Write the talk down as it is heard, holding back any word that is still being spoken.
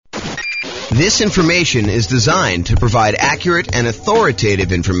This information is designed to provide accurate and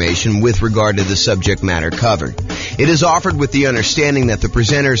authoritative information with regard to the subject matter covered. It is offered with the understanding that the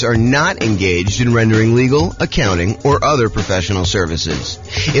presenters are not engaged in rendering legal, accounting, or other professional services.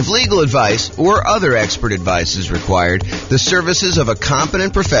 If legal advice or other expert advice is required, the services of a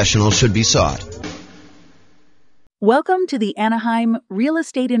competent professional should be sought. Welcome to the Anaheim Real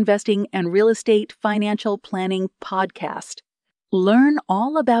Estate Investing and Real Estate Financial Planning Podcast. Learn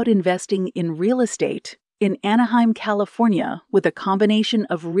all about investing in real estate in Anaheim, California, with a combination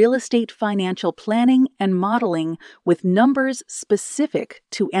of real estate financial planning and modeling with numbers specific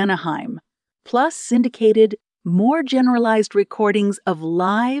to Anaheim, plus syndicated, more generalized recordings of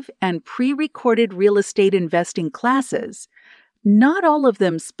live and pre-recorded real estate investing classes, not all of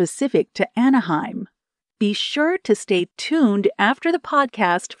them specific to Anaheim. Be sure to stay tuned after the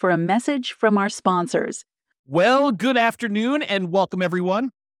podcast for a message from our sponsors. Well, good afternoon and welcome, everyone.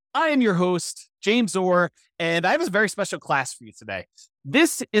 I am your host, James Orr, and I have a very special class for you today.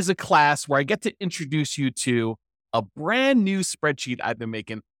 This is a class where I get to introduce you to a brand new spreadsheet I've been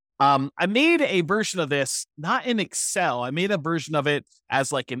making. I made a version of this, not in Excel. I made a version of it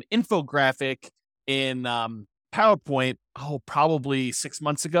as like an infographic in PowerPoint, probably 6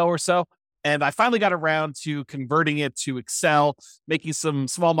 months ago or so. And I finally got around to converting it to Excel, making some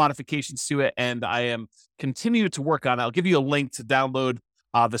small modifications to it, and I am continuing to work on it. I'll give you a link to download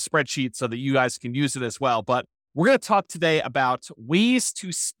the spreadsheet so that you guys can use it as well. But we're going to talk today about ways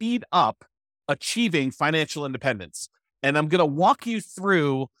to speed up achieving financial independence. And I'm going to walk you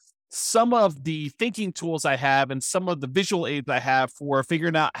through some of the thinking tools I have and some of the visual aids I have for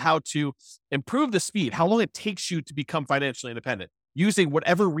figuring out how to improve the speed, how long it takes you to become financially independent, using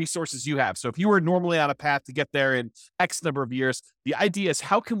whatever resources you have. So if you were normally on a path to get there in X number of years, the idea is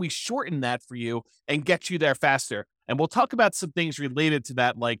how can we shorten that for you and get you there faster? And we'll talk about some things related to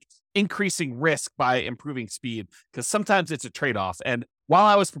that, like increasing risk by improving speed, because sometimes it's a trade-off. And while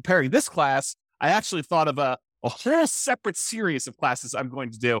I was preparing this class, I actually thought of a whole separate series of classes I'm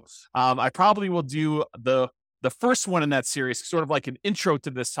going to do. I probably will do the first one in that series, sort of like an intro to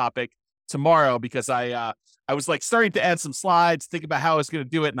this topic tomorrow, because I was like starting to add some slides, think about how I was going to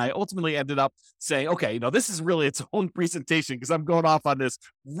do it. And I ultimately ended up saying, okay, this is really its own presentation because I'm going off on this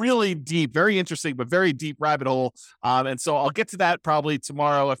really deep, very interesting, but very deep rabbit hole. And so I'll get to that probably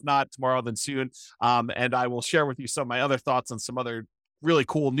tomorrow. If not tomorrow, then soon. And I will share with you some of my other thoughts on some other really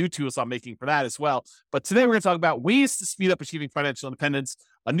cool new tools I'm making for that as well. But today we're going to talk about ways to speed up achieving financial independence,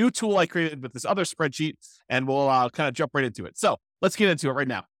 a new tool I created with this other spreadsheet, and we'll kind of jump right into it. So let's get into it right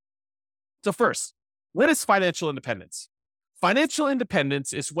now. So first, what is financial independence? Financial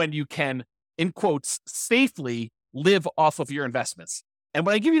independence is when you can, in quotes, safely live off of your investments. And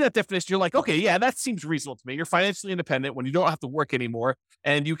when I give you that definition, you're like, okay, yeah, that seems reasonable to me. You're financially independent when you don't have to work anymore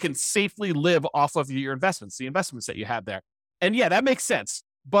and you can safely live off of your investments, the investments that you have there. And yeah, that makes sense,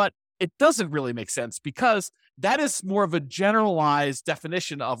 but it doesn't really make sense because that is more of a generalized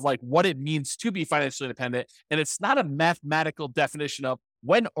definition of like what it means to be financially independent. And it's not a mathematical definition of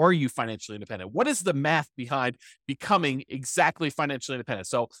when are you financially independent? What is the math behind becoming exactly financially independent?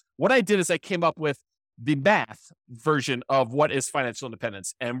 So what I did is I came up with the math version of what is financial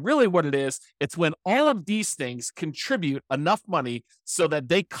independence. And really what it is, it's when all of these things contribute enough money so that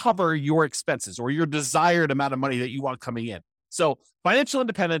they cover your expenses or your desired amount of money that you want coming in. So financial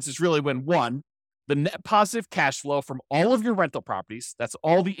independence is really when, one, the net positive cash flow from all of your rental properties, that's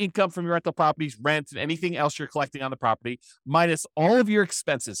all the income from your rental properties, rent, and anything else you're collecting on the property, minus all of your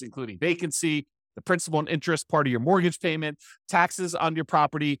expenses, including vacancy, the principal and interest part of your mortgage payment, taxes on your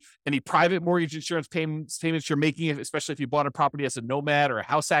property, any private mortgage insurance payments you're making, especially if you bought a property as a nomad or a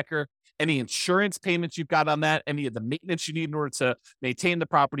house hacker, any insurance payments you've got on that, any of the maintenance you need in order to maintain the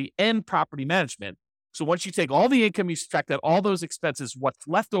property, and property management. So once you take all the income, you subtract out all those expenses, what's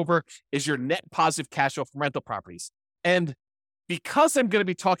left over is your net positive cash flow from rental properties. And because I'm going to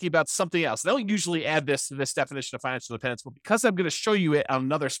be talking about something else, I don't usually add this to this definition of financial independence, but because I'm going to show you it on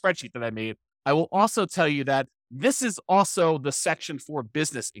another spreadsheet that I made, I will also tell you that this is also the section for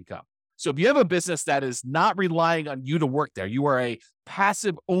business income. So if you have a business that is not relying on you to work there, you are a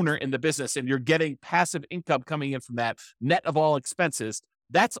passive owner in the business and you're getting passive income coming in from that net of all expenses,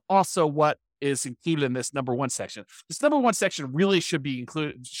 that's also what is included in this number one section. This number one section really should be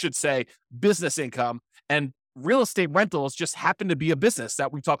included, should say business income, and real estate rentals just happen to be a business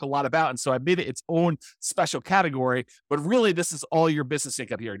that we talk a lot about. And so I made it its own special category, but really this is all your business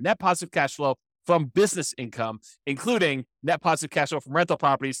income here. Net positive cash flow from business income, including net positive cash flow from rental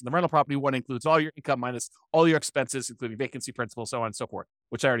properties. And the rental property one includes all your income minus all your expenses, including vacancy, principal, so on and so forth,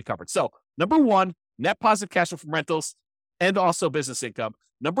 which I already covered. So number one, net positive cash flow from rentals and also business income.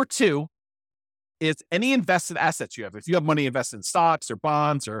 Number two, is any invested assets you have. If you have money invested in stocks or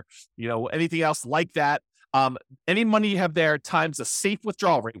bonds or, anything else like that, any money you have there times a safe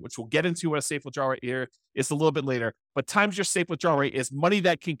withdrawal rate, which we'll get into what a safe withdrawal rate here is a little bit later, but times your safe withdrawal rate is money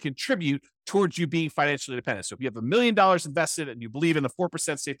that can contribute towards you being financially independent. So if you have $1 million invested and you believe in the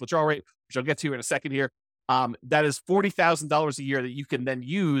 4% safe withdrawal rate, which I'll get to in a second here, that is $40,000 a year that you can then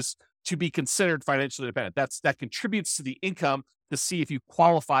use to be considered financially independent. That contributes to the income to see if you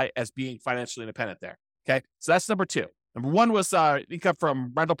qualify as being financially independent there. Okay, so that's number two. Number one was income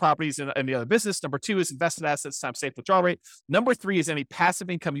from rental properties and the other business. Number two is invested assets times safe withdrawal rate. Number three is any passive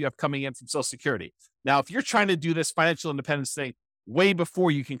income you have coming in from Social Security. Now, if you're trying to do this financial independence thing way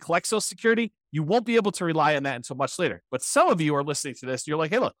before you can collect Social Security, you won't be able to rely on that until much later. But some of you are listening to this, you're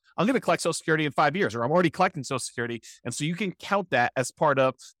like, hey, look, I'm going to collect Social Security in 5 years, or I'm already collecting Social Security. And so you can count that as part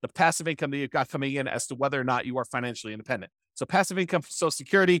of the passive income that you've got coming in as to whether or not you are financially independent. So passive income from Social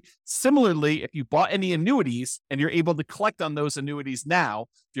Security. Similarly, if you bought any annuities and you're able to collect on those annuities now,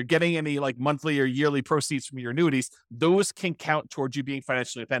 if you're getting any like monthly or yearly proceeds from your annuities, those can count towards you being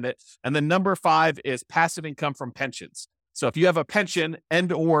financially independent. And then number five is passive income from pensions. So if you have a pension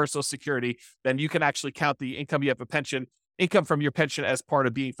and or Social Security, then you can actually count the income you have a pension, income from your pension as part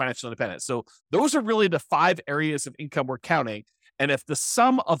of being financially independent. So those are really the 5 areas of income we're counting. And if the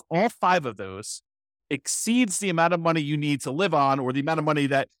sum of all 5 of those exceeds the amount of money you need to live on, or the amount of money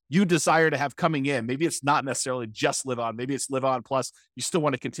that you desire to have coming in, maybe it's not necessarily just live on, maybe it's live on plus you still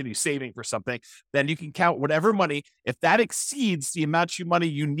want to continue saving for something, then you can count whatever money. If that exceeds the amount of money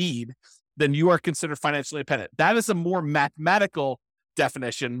you need, then you are considered financially independent. That is a more mathematical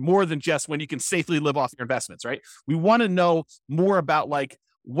definition, more than just when you can safely live off your investments, right? We want to know more about like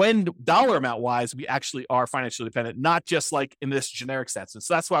when dollar amount wise, we actually are financially independent, not just like in this generic sense. And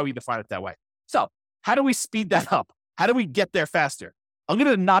so that's why we define it that way. So how do we speed that up? How do we get there faster? I'm going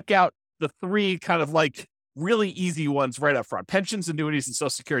to knock out the 3 kind of like really easy ones right up front: pensions, annuities, and Social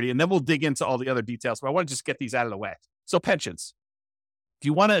Security. And then we'll dig into all the other details, but I want to just get these out of the way. So pensions. If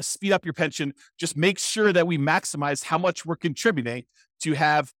you want to speed up your pension, just make sure that we maximize how much we're contributing to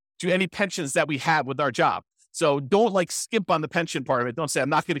any pensions that we have with our job. So don't like skimp on the pension part of it. Don't say, I'm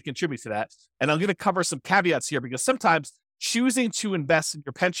not going to contribute to that. And I'm going to cover some caveats here, because sometimes choosing to invest in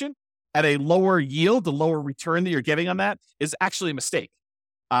your pension at a lower yield, the lower return that you're getting on that, is actually a mistake.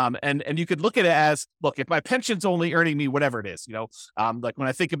 And you could look at it as, look, if my pension's only earning me whatever it is, like when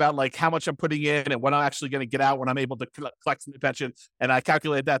I think about like how much I'm putting in and when I'm actually going to get out when I'm able to collect some pension, and I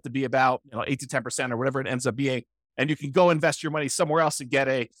calculate that to be about 8 to 10% or whatever it ends up being, and you can go invest your money somewhere else and get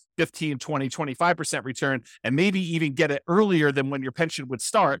a 15, 20, 25% return, and maybe even get it earlier than when your pension would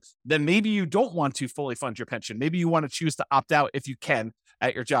start, then maybe you don't want to fully fund your pension. Maybe you want to choose to opt out if you can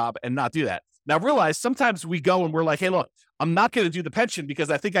at your job and not do that. Now realize sometimes we go and we're like, hey, look, I'm not going to do the pension because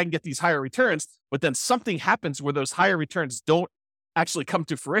I think I can get these higher returns, but then something happens where those higher returns don't actually come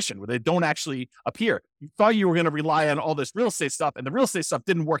to fruition, where they don't actually appear. You thought you were going to rely on all this real estate stuff, and the real estate stuff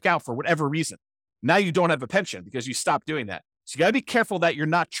didn't work out for whatever reason. Now you don't have a pension because you stopped doing that. So you got to be careful that you're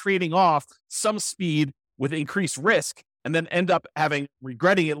not trading off some speed with increased risk and then end up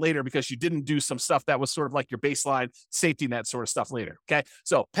regretting it later because you didn't do some stuff that was sort of like your baseline safety net sort of stuff later. Okay.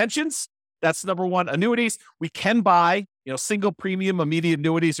 So pensions, that's number one. Annuities, we can buy, single premium immediate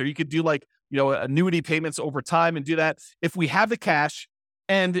annuities, or you could do like, annuity payments over time and do that. If we have the cash,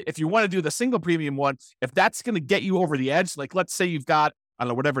 and if you want to do the single premium one, if that's going to get you over the edge, like let's say you've got, I don't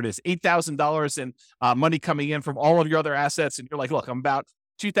know, whatever it is, $8,000 in money coming in from all of your other assets. And you're like, look, I'm about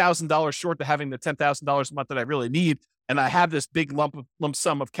 $2,000 short to having the $10,000 a month that I really need. And I have this big lump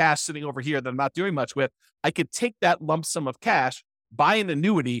sum of cash sitting over here that I'm not doing much with. I could take that lump sum of cash, buy an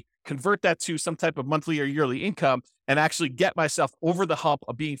annuity, convert that to some type of monthly or yearly income, and actually get myself over the hump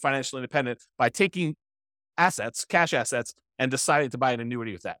of being financially independent by taking assets, cash assets, and deciding to buy an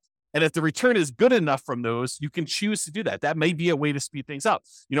annuity with that. And if the return is good enough from those, you can choose to do that. That may be a way to speed things up.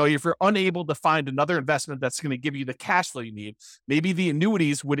 If you're unable to find another investment that's going to give you the cash flow you need, maybe the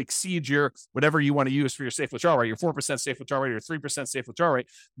annuities would exceed your whatever you want to use for your safe withdrawal rate, your 4% safe withdrawal rate, or 3% safe withdrawal rate.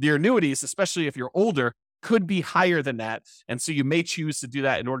 The annuities, especially if you're older, could be higher than that. And so you may choose to do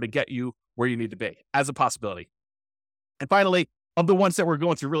that in order to get you where you need to be as a possibility. And finally, of the ones that we're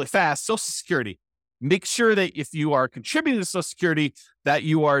going through really fast, Social Security. Make sure that if you are contributing to Social Security, that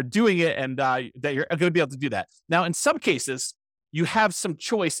you are doing it and that you're going to be able to do that. Now, in some cases, you have some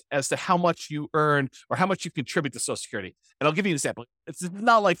choice as to how much you earn or how much you contribute to Social Security. And I'll give you an example. It's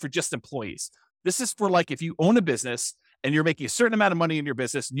not like for just employees. This is for like if you own a business and you're making a certain amount of money in your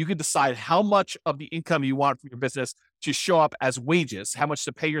business, and you can decide how much of the income you want from your business to show up as wages, how much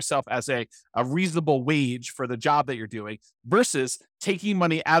to pay yourself as a reasonable wage for the job that you're doing versus taking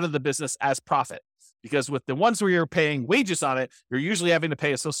money out of the business as profit. Because with the ones where you're paying wages on it, you're usually having to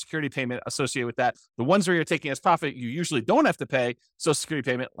pay a Social Security payment associated with that. The ones where you're taking as profit, you usually don't have to pay Social Security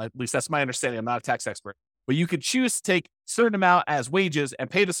payment. At least that's my understanding. I'm not a tax expert. But you could choose to take a certain amount as wages and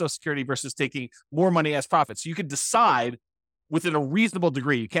pay the Social Security versus taking more money as profit. So you could decide within a reasonable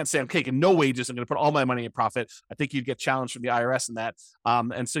degree. You can't say, I'm taking no wages, I'm going to put all my money in profit. I think you'd get challenged from the IRS in that.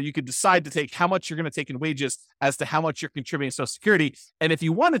 And so you could decide to take how much you're going to take in wages as to how much you're contributing to Social Security. And if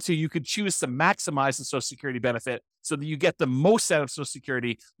you wanted to, you could choose to maximize the Social Security benefit so that you get the most out of Social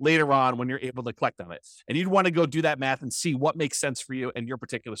Security later on when you're able to collect on it. And you'd want to go do that math and see what makes sense for you in your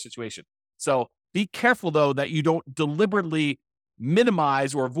particular situation. So be careful, though, that you don't deliberately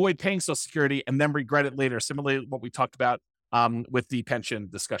minimize or avoid paying Social Security and then regret it later. Similarly, what we talked about with the pension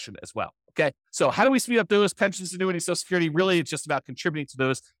discussion as well. Okay. So how do we speed up those pensions, annuities, Social Security? Really, it's just about contributing to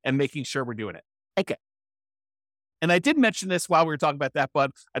those and making sure we're doing it. Okay. And I did mention this while we were talking about that,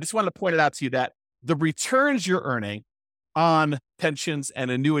 but I just wanted to point it out to you that the returns you're earning on pensions and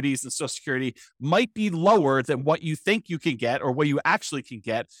annuities and Social Security might be lower than what you think you can get or what you actually can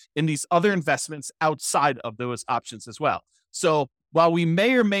get in these other investments outside of those options as well. So while we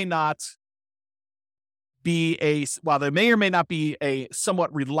may or may not while there may or may not be a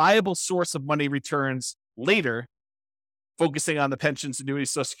somewhat reliable source of money returns later, focusing on the pensions, annuities,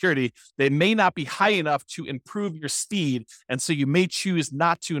 Social Security, they may not be high enough to improve your speed. And so you may choose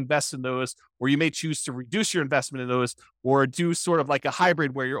not to invest in those, or you may choose to reduce your investment in those, or do sort of like a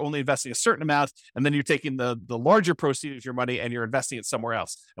hybrid where you're only investing a certain amount, and then you're taking the larger proceeds of your money and you're investing it somewhere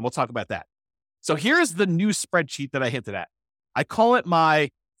else. And we'll talk about that. So here's the new spreadsheet that I hinted at. I call it my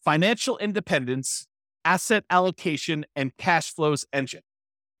financial independence, asset allocation, and cash flows engine.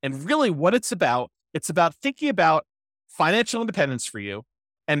 And really what it's about thinking about financial independence for you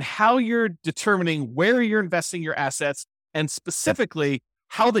and how you're determining where you're investing your assets, and specifically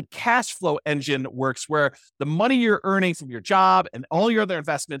how the cash flow engine works, where the money you're earning from your job and all your other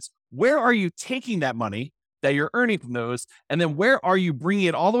investments, where are you taking that money that you're earning from those? And then where are you bringing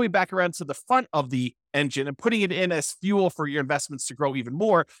it all the way back around to the front of the engine and putting it in as fuel for your investments to grow even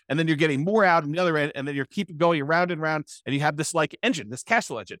more? And then you're getting more out on the other end, and then you're keeping going around and around, and you have this like engine, this cash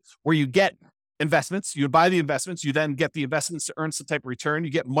flow engine, where you get investments, you buy the investments, you then get the investments to earn some type of return,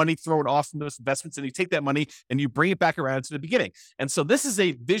 you get money thrown off from those investments, and you take that money and you bring it back around to the beginning. And so this is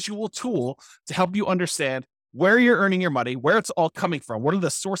a visual tool to help you understand where you're earning your money, where it's all coming from, what are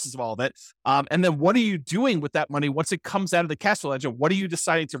the sources of all of it, and then what are you doing with that money once it comes out of the cash flow engine? What are you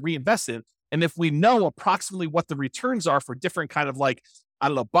deciding to reinvest in? And if we know approximately what the returns are for different kind of like, I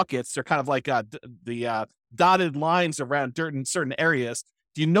don't know, buckets, they're kind of like the dotted lines around certain areas.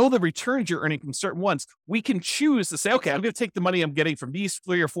 Do you know the returns you're earning from certain ones? We can choose to say, okay, I'm going to take the money I'm getting from these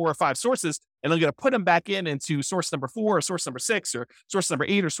 3 or 4 or 5 sources, and I'm going to put them back into source number 4 or source number 6 or source number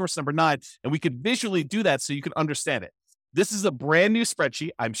 8 or source number 9. And we could visually do that so you can understand it. This is a brand new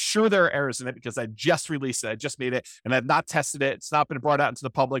spreadsheet. I'm sure there are errors in it because I just released it. I just made it and I've not tested it. It's not been brought out into the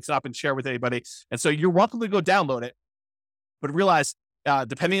public. It's not been shared with anybody. And so you're welcome to go download it, but realize,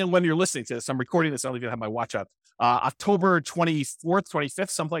 depending on when you're listening to this, I'm recording this. I don't even have my watch up. October 24th, 25th,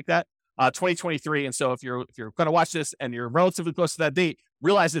 something like that, 2023. And so if you're going to watch this and you're relatively close to that date,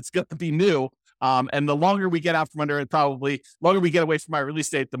 realize it's going to be new. And the longer we get out from under it, probably longer we get away from my release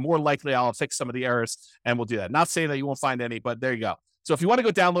date, the more likely I'll fix some of the errors, and we'll do that. Not saying that you won't find any, but there you go. So if you want to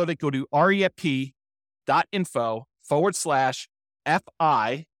go download it, go to refp.info/FIAACFE.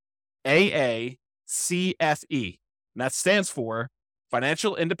 And that stands for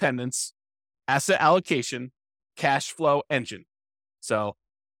Financial Independence, Asset Allocation, Cash Flow Engine. So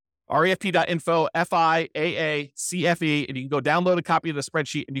refp.info, FIAACFE, and you can go download a copy of the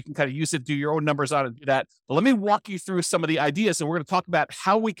spreadsheet and you can kind of use it, do your own numbers on it, and do that. But let me walk you through some of the ideas, and we're going to talk about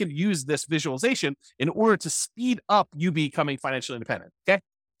how we can use this visualization in order to speed up you becoming financially independent. Okay.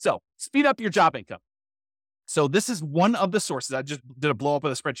 So speed up your job income. So this is one of the sources. I just did a blow up of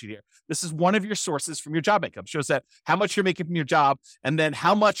the spreadsheet here. This is one of your sources from your job income. Shows that how much you're making from your job and then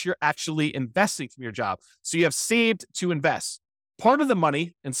how much you're actually investing from your job. So you have saved to invest. Part of the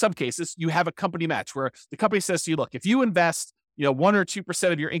money, in some cases, you have a company match where the company says to you, look, if you invest, 1 or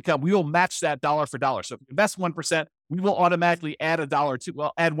 2% of your income, we will match that dollar for dollar. So if you invest 1%, we will automatically add add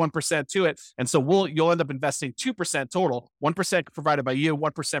 1% to it. And so you'll end up investing 2% total, 1% provided by you,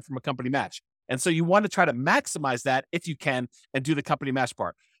 1% from a company match. And so you want to try to maximize that if you can and do the company match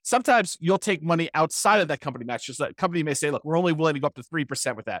part. Sometimes you'll take money outside of that company match. Just that company may say, look, we're only willing to go up to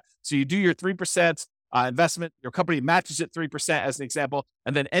 3% with that. So you do your 3%, investment. Your company matches it 3% as an example.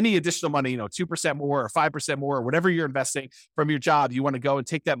 And then any additional money, 2% more or 5% more or whatever you're investing from your job, you want to go and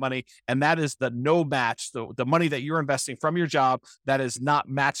take that money. And that is the no match, the money that you're investing from your job that is not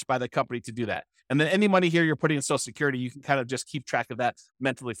matched by the company to do that. And then any money here you're putting in Social Security, you can kind of just keep track of that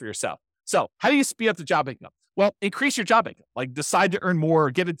mentally for yourself. So how do you speed up the job income? Well, increase your job income. Like decide to earn more,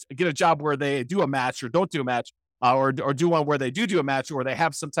 or get a job where they do a match or don't do a match, or do one where they do a match, or they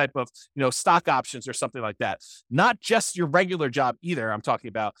have some type of stock options or something like that. Not just your regular job either. I'm talking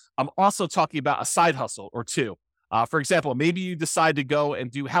about. I'm also talking about a side hustle or two. For example, maybe you decide to go and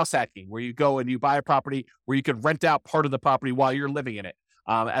do house hacking, where you go and you buy a property where you could rent out part of the property while you're living in it.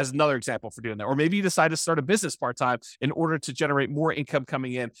 As another example for doing that. Or maybe you decide to start a business part-time in order to generate more income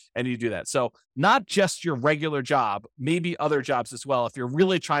coming in, and you do that. So not just your regular job, maybe other jobs as well. If you're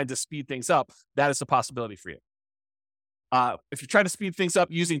really trying to speed things up, that is a possibility for you. If you're trying to speed things up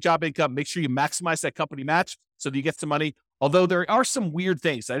using job income, make sure you maximize that company match so that you get some money. Although there are some weird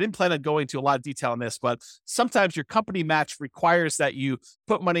things. I didn't plan on going into a lot of detail on this, but sometimes your company match requires that you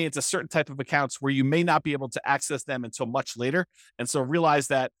put money into certain type of accounts where you may not be able to access them until much later. And so realize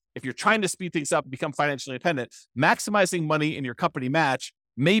that if you're trying to speed things up and become financially independent, maximizing money in your company match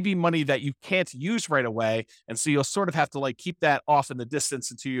may be money that you can't use right away. And so you'll sort of have to keep that off in the distance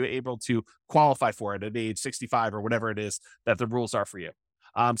until you're able to qualify for it at age 65 or whatever it is that the rules are for you.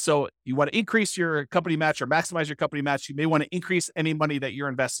 So you want to increase your company match or maximize your company match. You may want to increase any money that you're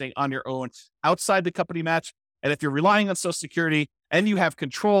investing on your own outside the company match. And if you're relying on Social Security and you have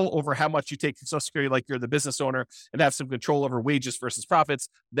control over how much you take from Social Security, like you're the business owner and have some control over wages versus profits,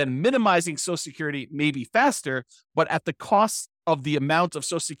 then minimizing Social Security may be faster, but at the cost of the amount of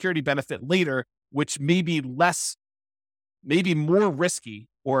Social Security benefit later, which may be more risky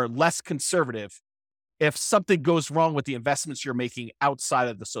or less conservative if something goes wrong with the investments you're making outside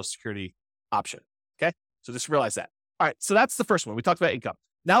of the Social Security option. Okay. So just realize that. All right. So that's the first one. We talked about income.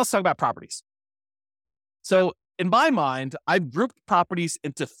 Now let's talk about properties. So in my mind, I've grouped properties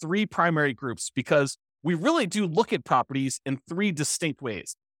into three primary groups because we really do look at properties in three distinct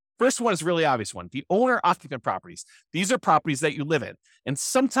ways. First one is really obvious one, the owner-occupant properties. These are properties that you live in. And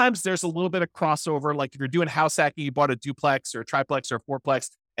sometimes there's a little bit of crossover, like if you're doing house hacking, you bought a duplex or a triplex or a fourplex,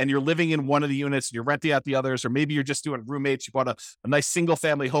 and you're living in one of the units and you're renting out the others, or maybe you're just doing roommates. You bought a nice single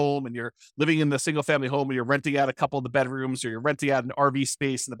family home and you're living in the single family home and you're renting out a couple of the bedrooms, or you're renting out an RV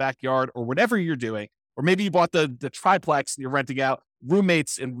space in the backyard, or whatever you're doing. Or maybe you bought the triplex and you're renting out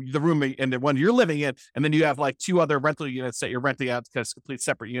roommates in the roommate and the one you're living in. And then you have two other rental units that you're renting out as complete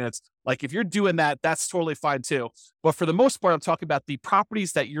separate units. If you're doing that, that's totally fine too. But for the most part, I'm talking about the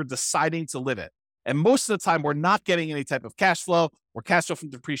properties that you're deciding to live in. And most of the time, we're not getting any type of cash flow or cash flow from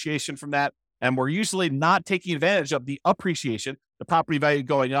depreciation from that. And we're usually not taking advantage of the appreciation, the property value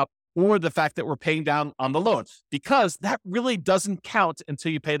going up, or the fact that we're paying down on the loan, because that really doesn't count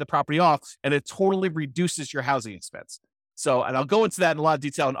until you pay the property off, and it totally reduces your housing expense. So, and I'll go into that in a lot of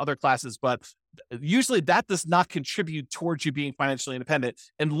detail in other classes, but usually that does not contribute towards you being financially independent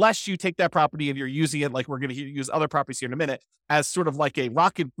unless you take that property and you're using it, like we're going to use other properties here in a minute, as sort of like a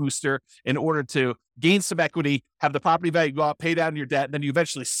rocket booster in order to gain some equity, have the property value go up, pay down your debt, and then you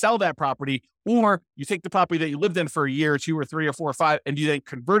eventually sell that property, or you take the property that you lived in for a year or two or three or four or five, and you then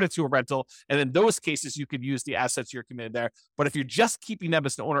convert it to a rental. And in those cases, you could use the assets you're committed there. But if you're just keeping them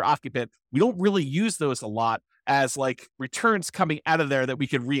as an owner occupant, we don't really use those a lot as returns coming out of there that we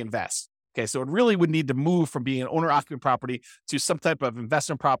could reinvest. Okay, so it really would need to move from being an owner-occupant property to some type of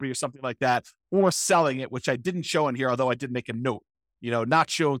investment property or something like that, or selling it, which I didn't show in here, although I did make a note. Not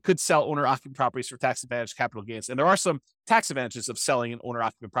shown, could sell owner-occupant properties for tax-advantaged capital gains. And there are some tax advantages of selling an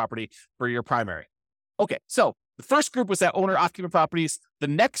owner-occupant property for your primary. Okay, so the first group was that owner-occupant properties. The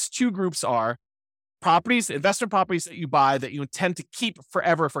next two groups are properties, investment properties that you buy that you intend to keep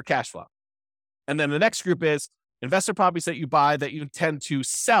forever for cash flow. And then the next group is investment properties that you buy that you intend to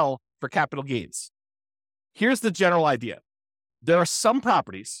sell for capital gains. Here's the general idea. There are some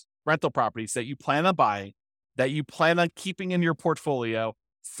properties, rental properties, that you plan on buying, that you plan on keeping in your portfolio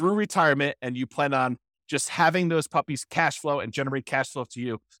through retirement, and you plan on just having those puppies cash flow and generate cash flow to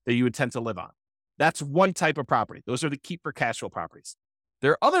you that you intend to live on. That's one type of property. Those are the keep for cash flow properties.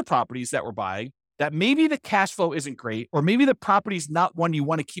 There are other properties that we're buying that maybe the cash flow isn't great, or maybe the property is not one you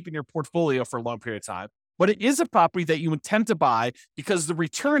want to keep in your portfolio for a long period of time, but it is a property that you intend to buy because the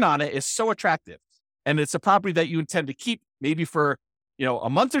return on it is so attractive. And it's a property that you intend to keep maybe for, a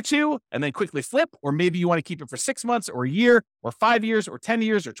month or two and then quickly flip, or maybe you want to keep it for 6 months or a year or 5 years or 10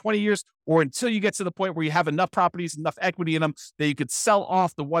 years or 20 years, or until you get to the point where you have enough properties, enough equity in them that you could sell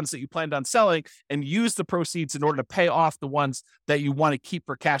off the ones that you planned on selling and use the proceeds in order to pay off the ones that you want to keep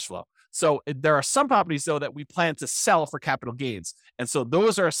for cash flow. So there are some properties, though, that we plan to sell for capital gains. And so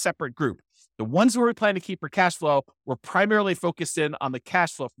those are a separate group. The ones where we plan to keep for cash flow, we're primarily focused in on the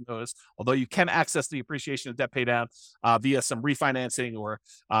cash flow from those, although you can access the appreciation of debt pay down via some refinancing or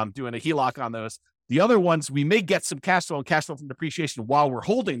doing a HELOC on those. The other ones, we may get some cash flow and cash flow from depreciation while we're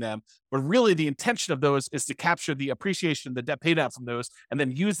holding them, but really the intention of those is to capture the appreciation, the debt pay down from those, and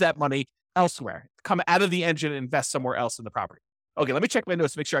then use that money elsewhere, come out of the engine and invest somewhere else in the property. Okay, let me check my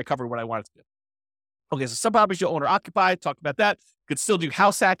notes to make sure I covered what I wanted to do. Okay, so some properties you'll own or occupy, talked about that. You could still do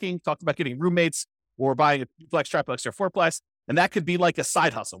house hacking, talked about getting roommates or buying a duplex, triplex, or fourplex. And that could be like a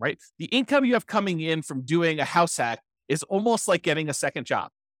side hustle, right? The income you have coming in from doing a house hack is almost like getting a second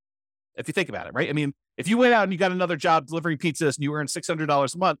job, if you think about it, right? I mean, if you went out and you got another job delivering pizzas and you earn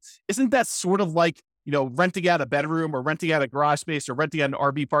 $600 a month, isn't that sort of like, renting out a bedroom or renting out a garage space or renting out an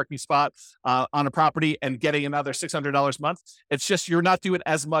RV parking spot on a property and getting another $600 a month? It's just you're not doing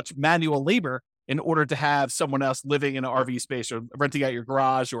as much manual labor in order to have someone else living in an RV space or renting out your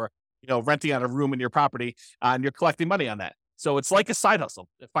garage or, renting out a room in your property and you're collecting money on that. So it's like a side hustle.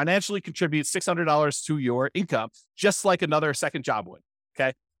 It financially contributes $600 to your income, just like another second job would.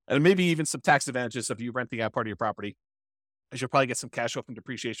 Okay. And maybe even some tax advantages of you renting out part of your property, as you'll probably get some cash flow from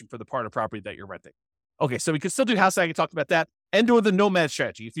depreciation for the part of property that you're renting. Okay, so we can still do house hacking, talked about that, and or the nomad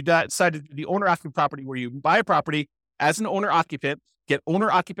strategy. If you decide to do the owner-occupant property where you buy a property as an owner-occupant, get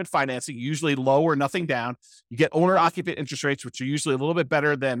owner-occupant financing, usually low or nothing down. You get owner-occupant interest rates, which are usually a little bit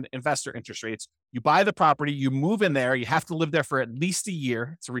better than investor interest rates. You buy the property, you move in there, you have to live there for at least a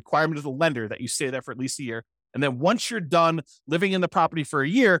year. It's a requirement of the lender that you stay there for at least a year. And then once you're done living in the property for a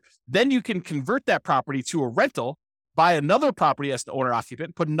year, then you can convert that property to a rental, buy another property as the owner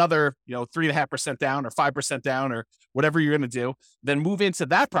occupant, put another, 3.5% down or 5% down or whatever you're going to do, then move into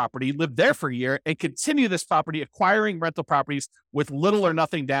that property, live there for a year and continue this property, acquiring rental properties with little or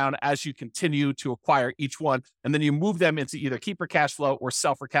nothing down as you continue to acquire each one. And then you move them into either keep for cash flow or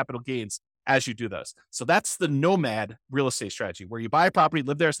sell for capital gains as you do those. So that's the nomad real estate strategy, where you buy a property,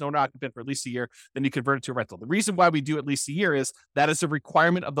 live there as an owner occupant for at least a year, then you convert it to a rental. The reason why we do at least a year is that is a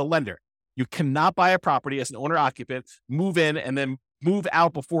requirement of the lender. You cannot buy a property as an owner occupant, move in, and then move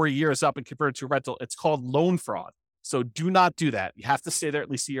out before a year is up and convert it to a rental. It's called loan fraud. So do not do that. You have to stay there at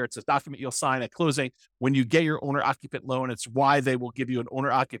least a year. It's a document you'll sign at closing when you get your owner occupant loan. It's why they will give you an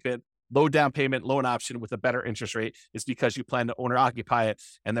owner occupant low down payment loan option with a better interest rate, is because you plan to owner occupy it.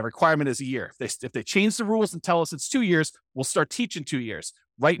 And the requirement is a year. If they change the rules and tell us it's 2 years, we'll start teaching 2 years.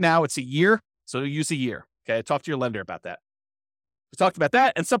 Right now it's a year. So use a year. Okay. Talk to your lender about that. We talked about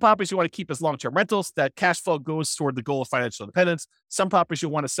that. And some properties you want to keep as long-term rentals. That cash flow goes toward the goal of financial independence. Some properties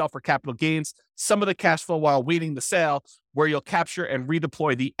you'll want to sell for capital gains. Some of the cash flow while waiting the sale, where you'll capture and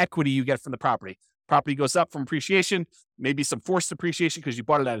redeploy the equity you get from the property. Property goes up from appreciation, maybe some forced appreciation because you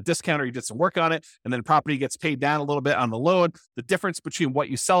bought it at a discount or you did some work on it. And then property gets paid down a little bit on the loan. The difference between what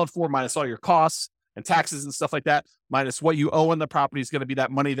you sell it for minus all your costs and taxes and stuff like that, minus what you owe on the property, is going to be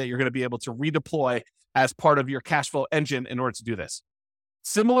that money that you're going to be able to redeploy as part of your cash flow engine in order to do this.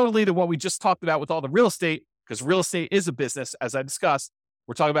 Similarly to what we just talked about with all the real estate, because real estate is a business, as I discussed,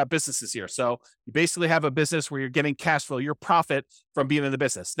 we're talking about businesses here. So you basically have a business where you're getting cash flow, your profit from being in the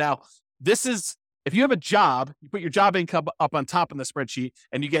business. Now, this is, if you have a job, you put your job income up on top in the spreadsheet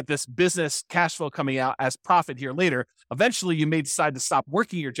and you get this business cash flow coming out as profit here later. Eventually, you may decide to stop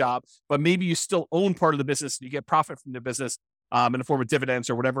working your job, but maybe you still own part of the business and you get profit from the business in the form of dividends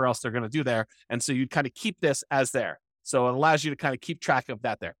or whatever else they're going to do there. And so you kind of keep this as there. So it allows you to kind of keep track of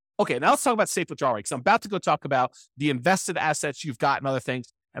that there. Okay, now let's talk about safe withdrawal rate. So I'm about to go talk about the invested assets you've got and other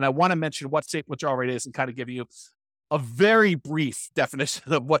things. And I want to mention what safe withdrawal rate is and kind of give you a very brief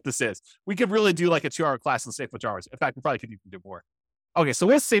definition of what this is. We could really do like a 2-hour class on safe withdrawal rates. In fact, we probably could even do more. Okay, so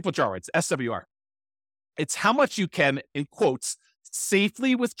where's safe withdrawal rates? SWR. It's how much you can, in quotes,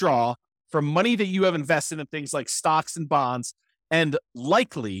 safely withdraw from money that you have invested in things like stocks and bonds and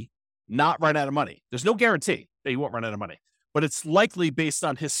likely not run out of money. There's no guarantee that you won't run out of money, but it's likely based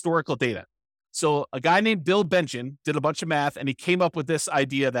on historical data. So a guy named Bill Bengen did a bunch of math and he came up with this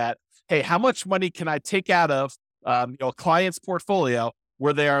idea that, hey, how much money can I take out of a client's portfolio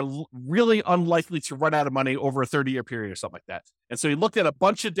where they are really unlikely to run out of money over a 30-year period or something like that. And so he looked at a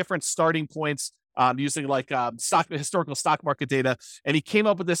bunch of different starting points using like historical stock market data, and he came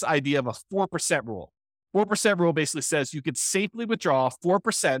up with this idea of a 4% rule. 4% rule basically says you could safely withdraw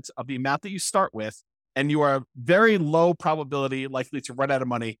 4% of the amount that you start with, and you are very low probability likely to run out of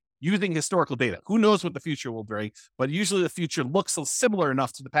money using historical data. Who knows what the future will bring, but usually the future looks similar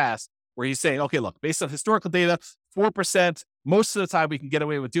enough to the past where he's saying, okay, look, based on historical data, 4%, most of the time we can get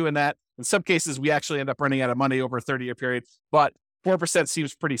away with doing that. In some cases, we actually end up running out of money over a 30-year period, but 4%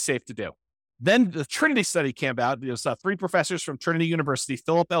 seems pretty safe to do. Then the Trinity study came out. It was 3 professors from Trinity University,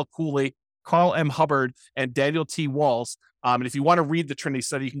 Philip L. Cooley, Carl M. Hubbard, and Daniel T. Walls. And if you want to read the Trinity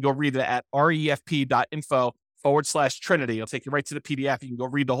study, you can go read it at refp.info/Trinity. It'll take you right to the PDF. You can go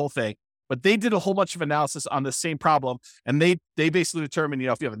read the whole thing. But they did a whole bunch of analysis on the same problem. And they basically determined,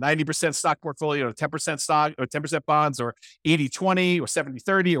 if you have a 90% stock portfolio, or 10% stock, or 10% bonds, or 80-20, or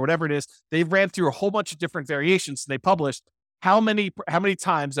 70-30, or whatever it is, they ran through a whole bunch of different variations. And they published how many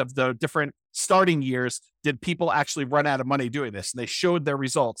times of the different starting years did people actually run out of money doing this? And they showed their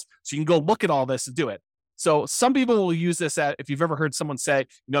results. So you can go look at all this and do it. So some people will use this if you've ever heard someone say,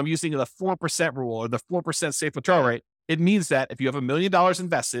 I'm using the 4% rule or the 4% safe withdrawal rate. It means that if you have $1 million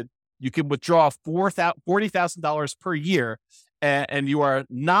invested, you can withdraw $40,000 per year, and you are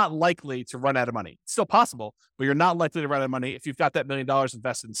not likely to run out of money. It's still possible, but you're not likely to run out of money if you've got that $1 million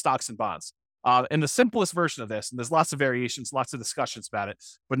invested in stocks and bonds. In the simplest version of this, and there's lots of variations, lots of discussions about it,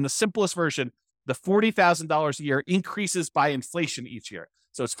 but in the simplest version, the $40,000 a year increases by inflation each year.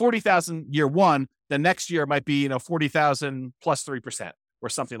 So it's $40,000 year one, the next year might be, $40,000 plus 3% or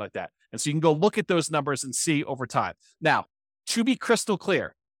something like that. And so you can go look at those numbers and see over time. Now, to be crystal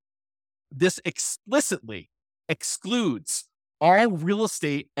clear, this explicitly excludes all real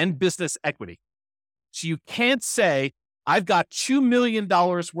estate and business equity. So you can't say, I've got $2 million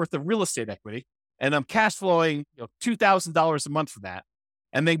worth of real estate equity and I'm cash flowing $2,000 a month for that.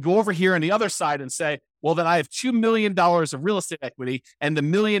 And then go over here on the other side and say, well, then I have $2 million of real estate equity and the $1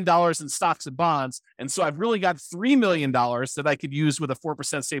 million in stocks and bonds. And so I've really got $3 million that I could use with a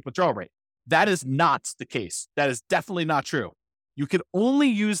 4% safe withdrawal rate. That is not the case. That is definitely not true. You can only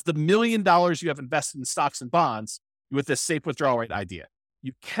use the $1 million you have invested in stocks and bonds with this safe withdrawal rate idea.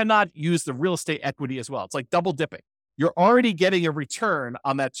 You cannot use the real estate equity as well. It's like double dipping. You're already getting a return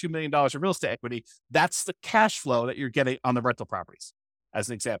on that $2 million of real estate equity. That's the cash flow that you're getting on the rental properties, as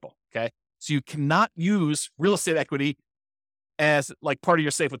an example. Okay. So you cannot use real estate equity as like part of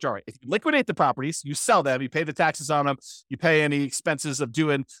your safe withdrawal rate. If you liquidate the properties, you sell them, you pay the taxes on them, you pay any expenses of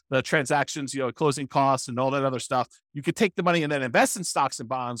doing the transactions, closing costs and all that other stuff. You could take the money and then invest in stocks and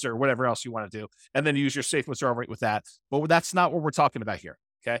bonds or whatever else you want to do, and then use your safe withdrawal rate with that. But that's not what we're talking about here.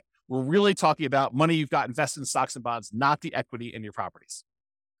 Okay. We're really talking about money you've got invested in stocks and bonds, not the equity in your properties.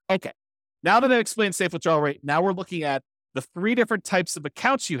 Okay. Now that I explained safe withdrawal rate, now we're looking at the 3 different types of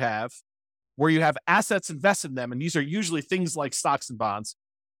accounts you have where you have assets invested in them. And these are usually things like stocks and bonds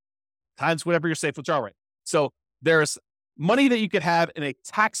times whatever your safe withdrawal rate. So there's money that you could have in a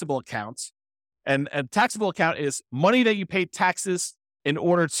taxable account. And a taxable account is money that you pay taxes in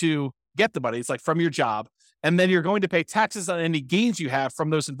order to get the money. It's like from your job. And then you're going to pay taxes on any gains you have from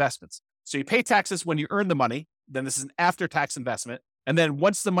those investments. So you pay taxes when you earn the money. Then this is an after-tax investment. And then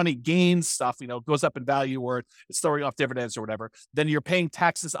once the money gains stuff, goes up in value or it's throwing off dividends or whatever, then you're paying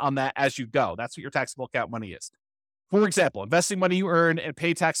taxes on that as you go. That's what your taxable account money is. For example, investing money you earn and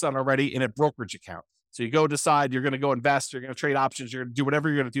pay tax on already in a brokerage account. So you go decide you're going to go invest, you're going to trade options, you're going to do whatever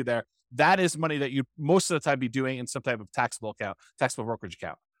you're going to do there. That is money that you most of the time be doing in some type of taxable account, taxable brokerage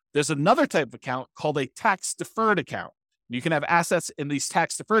account. There's another type of account called a tax deferred account. You can have assets in these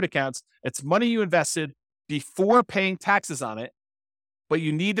tax deferred accounts. It's money you invested before paying taxes on it, but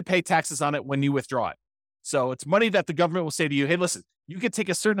you need to pay taxes on it when you withdraw it. So it's money that the government will say to you, hey, listen, you could take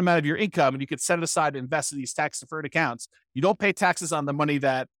a certain amount of your income and you could set it aside to invest in these tax deferred accounts. You don't pay taxes on the money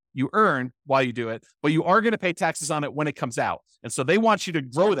that you earn while you do it, but you are going to pay taxes on it when it comes out. And so they want you to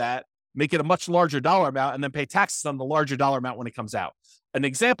grow that, make it a much larger dollar amount, and then pay taxes on the larger dollar amount when it comes out. An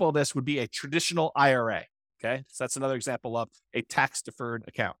example of this would be a traditional IRA. Okay. So that's another example of a tax deferred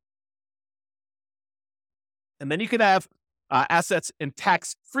account. And then you could have assets in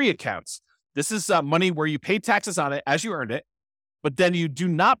tax-free accounts. This is money where you pay taxes on it as you earned it, but then you do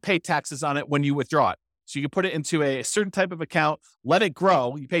not pay taxes on it when you withdraw it. So you can put it into a certain type of account, let it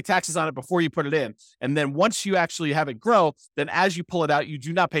grow. You pay taxes on it before you put it in. And then once you actually have it grow, then as you pull it out, you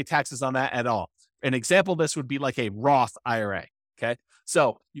do not pay taxes on that at all. An example of this would be like a Roth IRA. Okay.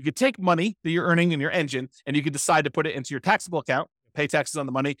 So you could take money that you're earning in your engine and you could decide to put it into your taxable account, pay taxes on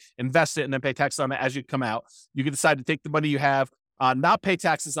the money, invest it, and then pay taxes on it as you come out. You can decide to take the money you have, not pay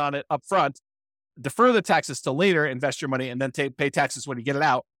taxes on it up front, defer the taxes till later, invest your money, and then pay taxes when you get it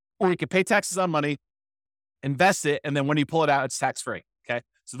out. Or you can pay taxes on money, invest it, and then when you pull it out, it's tax-free. Okay.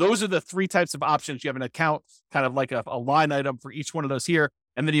 So those are the 3 types of options. You have an account, kind of like a line item for each one of those here.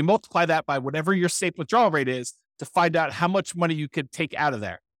 And then you multiply that by whatever your safe withdrawal rate is to find out how much money you could take out of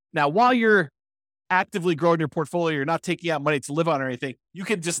there. Now, while you're actively growing your portfolio, you're not taking out money to live on or anything, you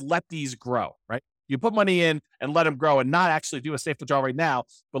can just let these grow, right? You put money in and let them grow and not actually do a safe withdrawal right now.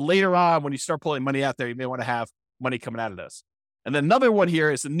 But later on, when you start pulling money out there, you may want to have money coming out of those. And then another one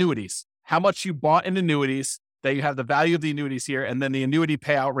here is annuities. How much you bought in annuities, that you have the value of the annuities here, and then the annuity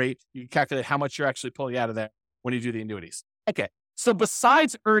payout rate, you can calculate how much you're actually pulling out of there when you do the annuities. Okay, so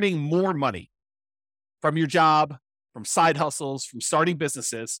besides earning more money from your job, from side hustles, from starting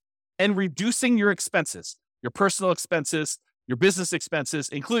businesses, and reducing your expenses, your personal expenses, your business expenses,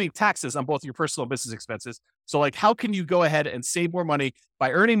 including taxes on both your personal and business expenses. So like, how can you go ahead and save more money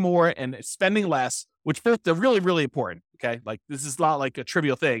by earning more and spending less, which both are really, really important. Okay. Like this is not like a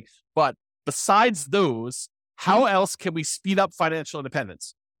trivial thing, but besides those, how else can we speed up financial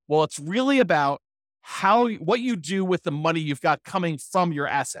independence? Well, it's really about what you do with the money you've got coming from your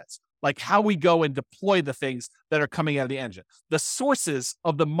assets, like how we go and deploy the things that are coming out of the engine, the sources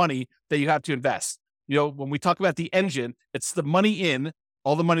of the money that you have to invest. You know, when we talk about the engine, it's the money in,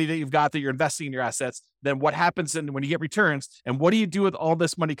 all the money that you've got that you're investing in your assets. Then what happens when you get returns, and what do you do with all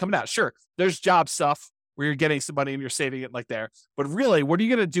this money coming out? Sure, there's job stuff where you're getting some money and you're saving it like there. But really, what are you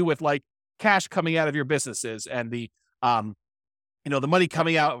going to do with like cash coming out of your businesses and the money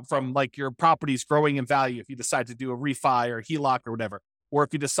coming out from like your properties growing in value if you decide to do a refi or HELOC or whatever, or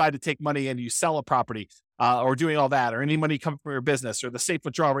if you decide to take money and you sell a property or doing all that, or any money coming from your business or the safe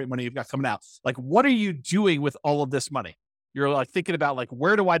withdrawal rate money you've got coming out. Like, what are you doing with all of this money? You're like thinking about like,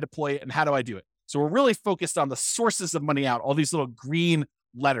 where do I deploy it and how do I do it? So we're really focused on the sources of money out, all these little green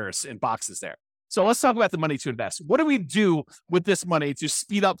letters in boxes there. So let's talk about the money to invest. What do we do with this money to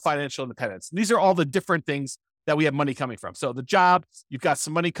speed up financial independence? And these are all the different things that we have money coming from. So the job, you've got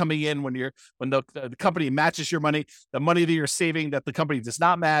some money coming in when the company matches your money, the money that you're saving that the company does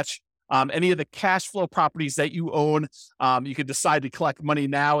not match. Any of the cash flow properties that you own, you could decide to collect money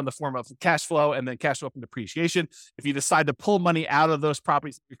now in the form of cash flow and then cash flow from depreciation. If you decide to pull money out of those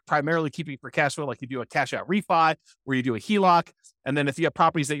properties, you're primarily keeping for cash flow, like you do a cash out refi or you do a HELOC. And then if you have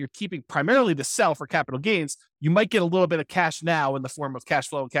properties that you're keeping primarily to sell for capital gains, you might get a little bit of cash now in the form of cash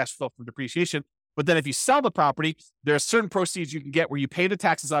flow and cash flow from depreciation. But then if you sell the property, there are certain proceeds you can get where you pay the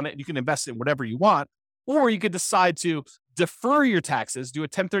taxes on it and you can invest in whatever you want. Or you could decide to defer your taxes, do a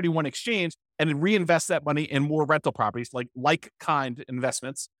 1031 exchange, and then reinvest that money in more rental properties, like kind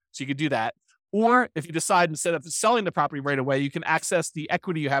investments. So you could do that. Or if you decide instead of selling the property right away, you can access the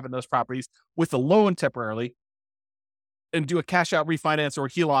equity you have in those properties with a loan temporarily and do a cash out refinance or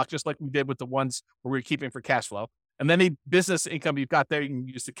HELOC, just like we did with the ones where we were keeping for cash flow. And then any business income you've got there, you can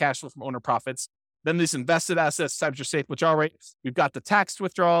use the cash flow from owner profits. Then these invested assets times your safe withdrawal rate. We've got the tax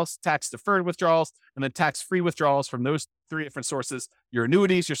withdrawals, tax deferred withdrawals, and then tax-free withdrawals from those three different sources, your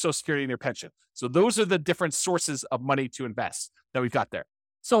annuities, your Social Security, and your pension. So those are the different sources of money to invest that we've got there.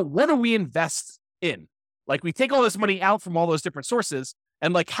 So what do we invest in? Like we take all this money out from all those different sources,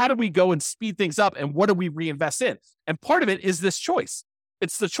 and like, how do we go and speed things up? And what do we reinvest in? And part of it is this choice.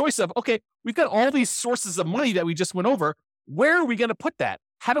 It's the choice of, okay, we've got all these sources of money that we just went over. Where are we going to put that?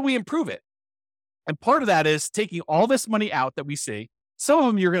 How do we improve it? And part of that is taking all this money out that we see. Some of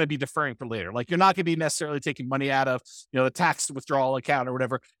them you're going to be deferring for later. Like you're not going to be necessarily taking money out of, the tax withdrawal account or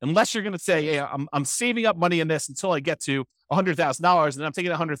whatever, unless you're going to say, hey, I'm saving up money in this until I get to $100,000, and then I'm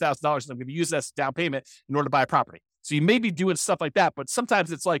taking $100,000 and I'm going to use that as down payment in order to buy a property. So you may be doing stuff like that, but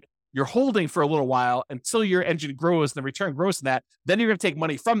sometimes it's like you're holding for a little while until your engine grows and the return grows in that. Then you're going to take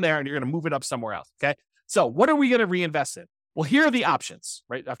money from there and you're going to move it up somewhere else. Okay. So what are we going to reinvest in? Well, here are the options,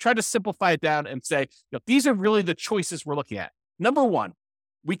 right? I've tried to simplify it down and say, these are really the choices we're looking at. Number one,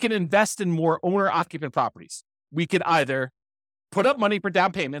 we can invest in more owner-occupant properties. We could either put up money for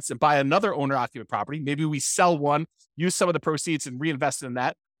down payments and buy another owner-occupant property. Maybe we sell one, use some of the proceeds and reinvest in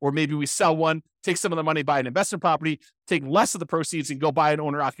that. Or maybe we sell one, take some of the money, buy an investment property, take less of the proceeds and go buy an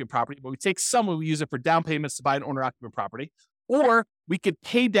owner-occupant property. But we take some and we use it for down payments to buy an owner-occupant property. Or we could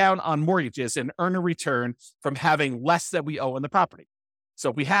pay down on mortgages and earn a return from having less that we owe on the property. So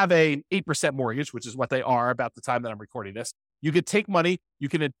if we have an 8% mortgage, which is what they are about the time that I'm recording this, you could take money,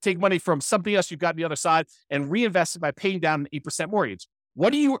 from something else you've got on the other side and reinvest it by paying down an 8% mortgage.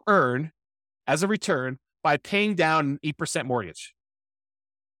 What do you earn as a return by paying down an 8% mortgage?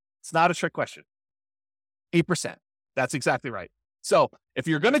 It's not a trick question. 8%. That's exactly right. So if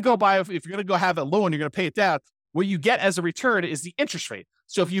you're going to go have a loan, you're going to pay it down. What you get as a return is the interest rate.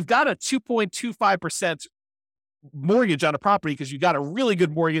 So if you've got a 2.25% mortgage on a property because you got a really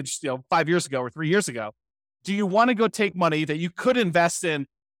good mortgage, 5 years ago or 3 years ago, do you want to go take money that you could invest in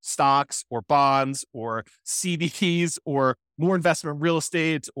stocks or bonds or CDs or more investment in real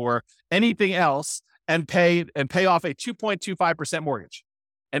estate or anything else and pay off a 2.25% mortgage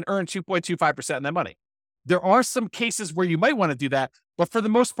and earn 2.25% on that money? There are some cases where you might want to do that, but for the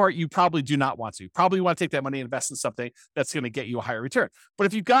most part, you probably do not want to. You probably want to take that money and invest in something that's going to get you a higher return. But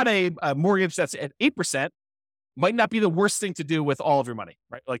if you've got a mortgage that's at 8%, might not be the worst thing to do with all of your money,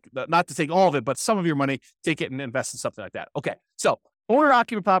 right? Like not to take all of it, but some of your money, take it and invest in something like that. Okay. So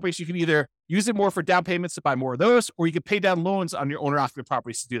owner-occupied properties, you can either use it more for down payments to buy more of those, or you can pay down loans on your owner-occupied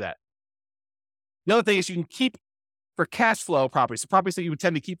properties to do that. The other thing is you can keep for cash flow properties. The properties that you would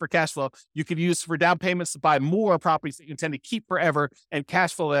tend to keep for cash flow, you could use for down payments to buy more properties that you intend to keep forever and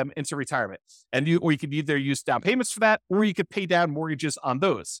cash flow them into retirement. Or you could either use down payments for that, or you could pay down mortgages on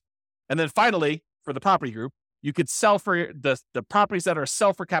those. And then finally, for the property group, you could sell for the properties that are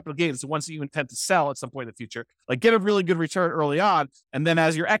sell for capital gains, the ones that you intend to sell at some point in the future, like get a really good return early on. And then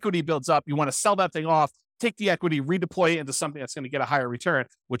as your equity builds up, you want to sell that thing off, take the equity, redeploy it into something that's going to get a higher return,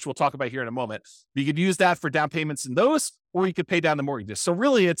 which we'll talk about here in a moment. You could use that for down payments in those, or you could pay down the mortgages. So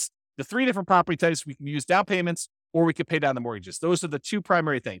really it's the three different property types. We can use down payments, or we could pay down the mortgages. Those are the two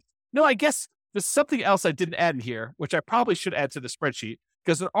primary things. No, I guess there's something else I didn't add in here, which I probably should add to the spreadsheet,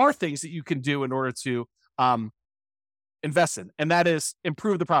 because there are things that you can do in order to invest in, and that is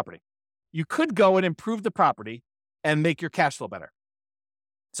improve the property. You could go and improve the property and make your cash flow better.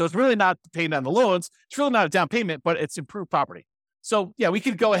 So it's really not paying down the loans. It's really not a down payment, but it's improved property. So yeah, we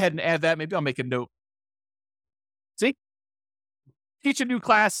could go ahead and add that. Maybe I'll make a note. See? Teach a new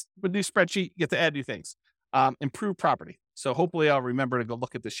class with a new spreadsheet, you get to add new things. Improve property. So hopefully I'll remember to go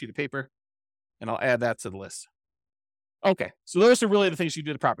look at this sheet of paper and I'll add that to the list. Okay, so those are really the things you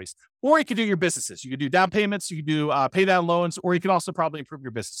do to properties. Or you could do your businesses. You could do down payments, you could do pay down loans, or you can also probably improve your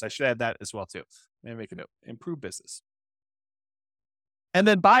business. I should add that as well too. Maybe make a note, improve business. And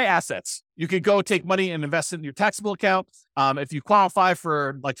then buy assets. You could go take money and invest it in your taxable account. If you qualify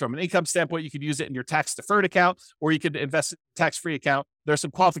for, like from an income standpoint, you could use it in your tax deferred account, or you could invest in a tax-free account. There's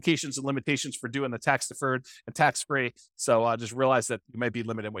some qualifications and limitations for doing the tax deferred and tax-free. So just realize that you might be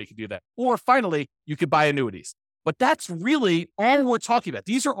limited in what you can do that. Or finally, you could buy annuities. But that's really all we're talking about.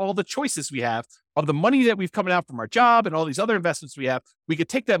 These are all the choices we have of the money that we've coming out from our job and all these other investments we have. We could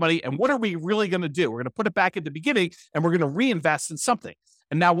take that money and what are we really going to do? We're going to put it back at the beginning and we're going to reinvest in something.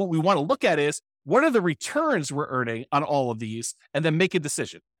 And now what we want to look at is what are the returns we're earning on all of these and then make a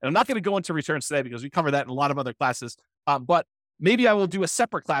decision. And I'm not going to go into returns today because we cover that in a lot of other classes. But maybe I will do a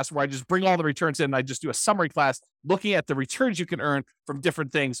separate class where I just bring all the returns in and I just do a summary class looking at the returns you can earn from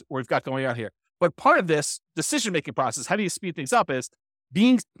different things we've got going on here. But part of this decision-making process, how do you speed things up, is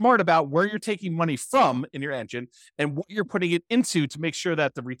being smart about where you're taking money from in your engine and what you're putting it into to make sure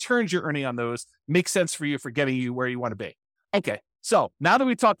that the returns you're earning on those make sense for you for getting you where you want to be. Okay, so now that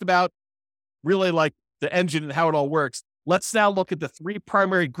we talked about really like the engine and how it all works, let's now look at the three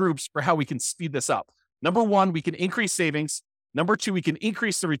primary groups for how we can speed this up. Number one, we can increase savings. Number two, we can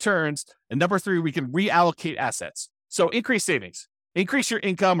increase the returns. And number three, we can reallocate assets. So increase savings. Increase your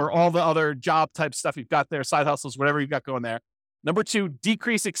income or all the other job type stuff you've got there, side hustles, whatever you've got going there. Number two,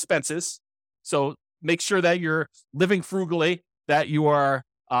 decrease expenses. So make sure that you're living frugally, that you are,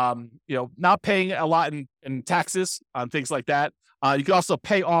 not paying a lot in taxes on things like that. You can also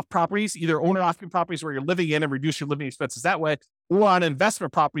pay off properties, either owner-occupied properties where you're living in and reduce your living expenses that way, or on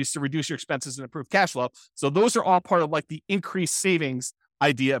investment properties to reduce your expenses and improve cash flow. So those are all part of like the increased savings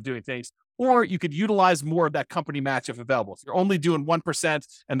idea of doing things. Or you could utilize more of that company match if available. If you're only doing 1%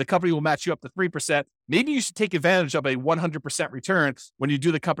 and the company will match you up to 3%, maybe you should take advantage of a 100% return when you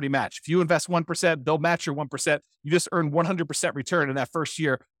do the company match. If you invest 1%, they'll match your 1%. You just earn 100% return in that first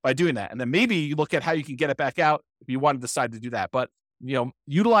year by doing that. And then maybe you look at how you can get it back out if you want to decide to do that. But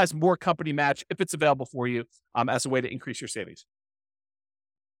utilize more company match if it's available for you as a way to increase your savings.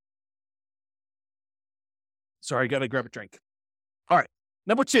 Sorry, I got to grab a drink. All right.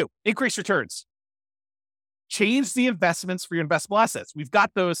 Number two, increase returns. Change the investments for your investable assets. We've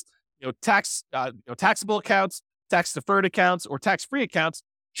got those, taxable accounts, tax deferred accounts, or tax-free accounts.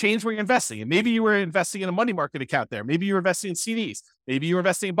 Change where you're investing. And maybe you were investing in a money market account there. Maybe you're investing in CDs. Maybe you're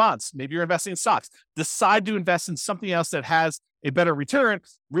investing in bonds. Maybe you're investing in stocks. Decide to invest in something else that has a better return.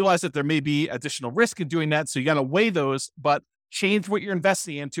 Realize that there may be additional risk in doing that. So you got to weigh those, but change what you're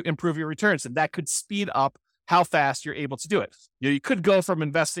investing in to improve your returns. And that could speed up how fast you're able to do it. You could go from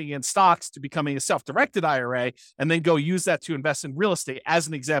investing in stocks to becoming a self-directed IRA and then go use that to invest in real estate as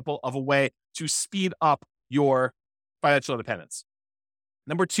an example of a way to speed up your financial independence.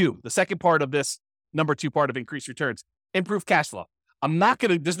 Number two, the second part of this, number two part of increased returns, improve cash flow.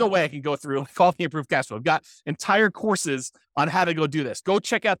 There's no way I can go through all the improved cash flow. I've got entire courses on how to go do this. Go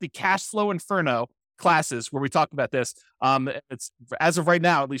check out the Cash Flow Inferno classes where we talk about this. It's as of right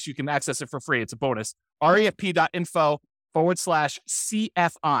now, at least you can access it for free. It's a bonus.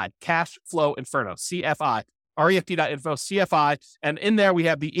 refp.info/CFI, Cash Flow Inferno, CFI, refp.info, CFI. And in there, we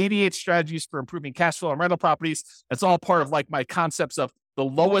have the 88 strategies for improving cash flow on rental properties. It's all part of like my concepts of the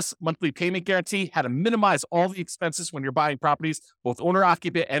lowest monthly payment guarantee, how to minimize all the expenses when you're buying properties, both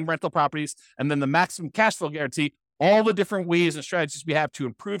owner-occupant and rental properties, and then the maximum cash flow guarantee, all the different ways and strategies we have to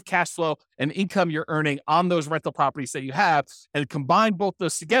improve cash flow and income you're earning on those rental properties that you have, and combine both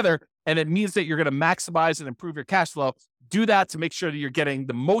those together. And it means that you're going to maximize and improve your cash flow. Do that to make sure that you're getting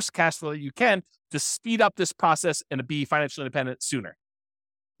the most cash flow that you can to speed up this process and to be financially independent sooner.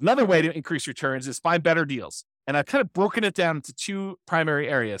 Another way to increase returns is find better deals. And I've kind of broken it down into two primary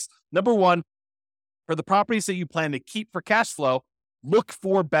areas. Number one, for the properties that you plan to keep for cash flow, look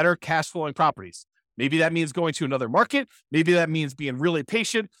for better cash flowing properties. Maybe that means going to another market. Maybe that means being really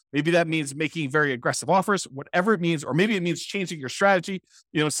patient. Maybe that means making very aggressive offers, whatever it means, or maybe it means changing your strategy.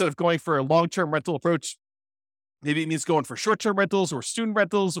 Instead of going for a long-term rental approach, maybe it means going for short-term rentals or student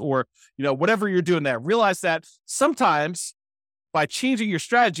rentals or, whatever you're doing there. Realize that sometimes by changing your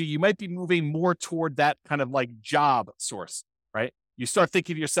strategy, you might be moving more toward that kind of like job source, right? You start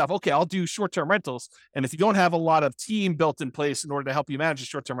thinking to yourself, okay, I'll do short-term rentals. And if you don't have a lot of team built in place in order to help you manage the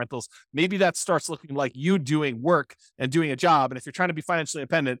short-term rentals, maybe that starts looking like you doing work and doing a job. And if you're trying to be financially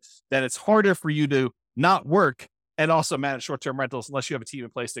independent, then it's harder for you to not work and also manage short-term rentals unless you have a team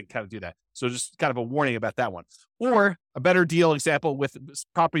in place that can kind of do that. So just kind of a warning about that one. Or a better deal example with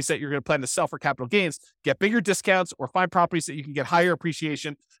properties that you're going to plan to sell for capital gains, get bigger discounts or find properties that you can get higher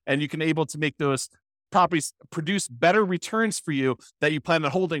appreciation and you can able to make those properties produce better returns for you that you plan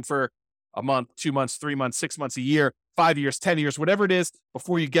on holding for a month, 2 months, 3 months, 6 months, a year, 5 years, 10 years, whatever it is,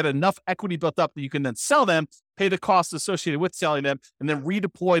 before you get enough equity built up that you can then sell them, pay the costs associated with selling them, and then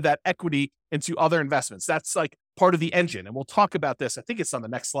redeploy that equity into other investments. That's like part of the engine. And we'll talk about this. I think it's on the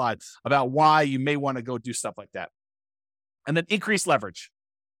next slide about why you may want to go do stuff like that. And then increase leverage.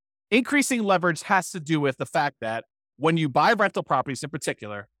 Increasing leverage has to do with the fact that when you buy rental properties in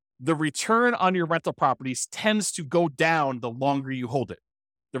particular, the return on your rental properties tends to go down the longer you hold it.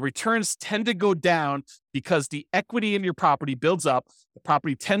 The returns tend to go down because the equity in your property builds up. The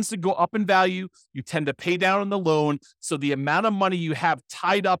property tends to go up in value. You tend to pay down on the loan. So the amount of money you have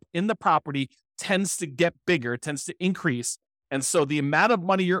tied up in the property tends to get bigger, tends to increase. And so the amount of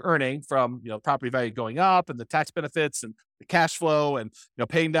money you're earning from, property value going up and the tax benefits and the cash flow and,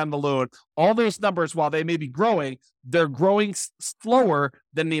 paying down the loan, all those numbers, while they may be growing, they're growing slower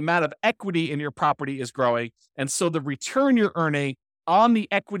than the amount of equity in your property is growing. And so the return you're earning on the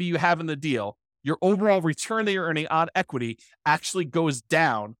equity you have in the deal, your overall return that you're earning on equity actually goes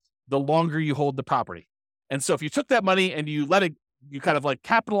down the longer you hold the property. And so if you took that money and you let it, you kind of like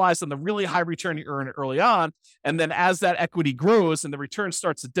capitalize on the really high return you earn early on. And then as that equity grows and the return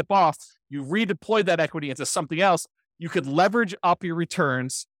starts to dip off, you redeploy that equity into something else. You could leverage up your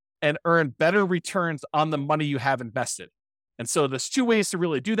returns and earn better returns on the money you have invested. And so there's two ways to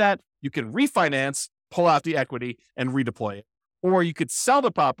really do that. You can refinance, pull out the equity and redeploy it. Or you could sell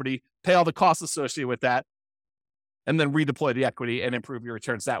the property, pay all the costs associated with that, and then redeploy the equity and improve your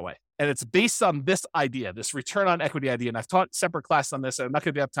returns that way. And it's based on this idea, this return on equity idea. And I've taught separate class on this, and I'm not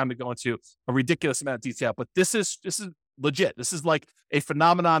going to have time to go into a ridiculous amount of detail, but this is legit. This is like a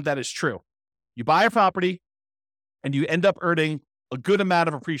phenomenon that is true. You buy a property and you end up earning a good amount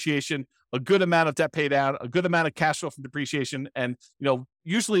of appreciation, a good amount of debt pay down, a good amount of cash flow from depreciation, and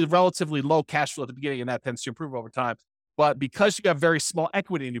usually relatively low cash flow at the beginning, and that tends to improve over time. But because you have very small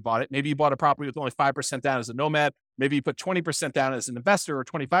equity and you bought it, maybe you bought a property with only 5% down as a nomad, maybe you put 20% down as an investor or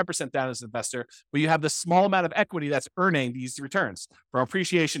 25% down as an investor, but you have this small amount of equity that's earning these returns from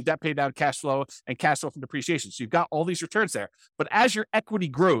appreciation, debt pay down, cash flow, and cash flow from depreciation. So you've got all these returns there. But as your equity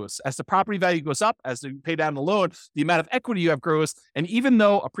grows, as the property value goes up, as you pay down the loan, the amount of equity you have grows. And even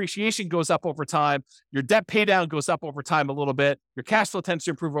though appreciation goes up over time, your debt pay down goes up over time a little bit, your cash flow tends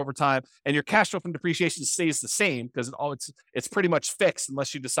to improve over time, and your cash flow from depreciation stays the same because it's pretty much fixed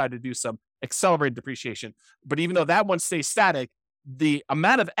unless you decide to do some accelerated depreciation. But even though that one stays static, the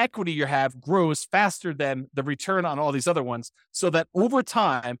amount of equity you have grows faster than the return on all these other ones, so that over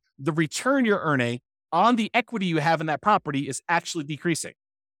time, the return you're earning on the equity you have in that property is actually decreasing.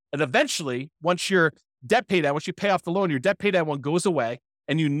 And eventually, once your debt pay down, once you pay off the loan, your debt pay down one goes away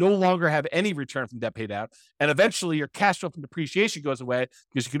and you no longer have any return from debt pay down. And eventually your cash flow from depreciation goes away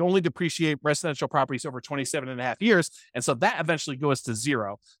because you can only depreciate residential properties over 27 and a half years. And so that eventually goes to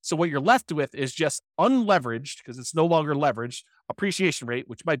zero. So what you're left with is just unleveraged, because it's no longer leveraged, appreciation rate,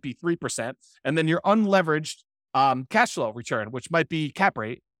 which might be 3%. And then your unleveraged cash flow return, which might be cap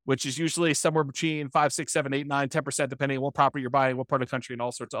rate, which is usually somewhere between 5, 6, 7, 8, 9, 10%, depending on what property you're buying, what part of the country, and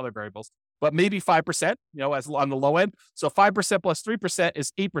all sorts of other variables. But maybe 5%, as on the low end. So 5% plus 3%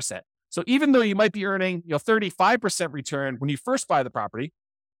 is 8%. So even though you might be earning, 35% return when you first buy the property,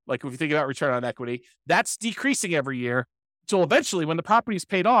 like if you think about return on equity, that's decreasing every year So eventually when the property is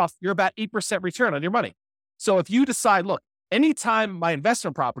paid off, you're about 8% return on your money. So if you decide, look, anytime my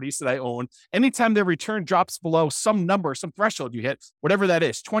investment properties that I own, anytime their return drops below some number, some threshold you hit, whatever that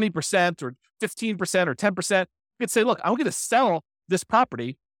is, 20% or 15% or 10%, you could say, look, I'm going to sell this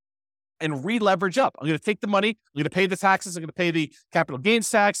property and re-leverage up. I'm going to take the money. I'm going to pay the taxes. I'm going to pay the capital gains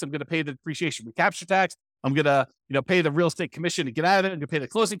tax. I'm going to pay the depreciation recapture tax. I'm going to, pay the real estate commission to get out of it. I'm going to pay the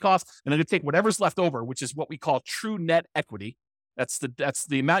closing costs, and I'm going to take whatever's left over, which is what we call true net equity. That's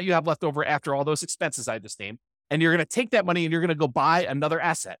the amount you have left over after all those expenses I just named. And you're going to take that money and you're going to go buy another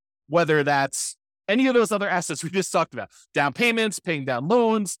asset, whether that's any of those other assets we just talked about, down payments, paying down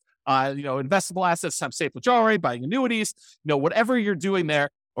loans, investable assets, times staple jewelry, buying annuities, whatever you're doing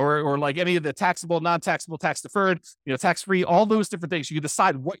there, or like any of the taxable, non-taxable, tax deferred, tax-free, all those different things. You can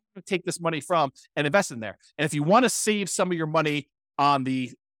decide what you can take this money from and invest in there. And if you want to save some of your money on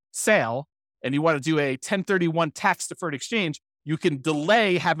the sale and you want to do a 1031 tax deferred exchange, you can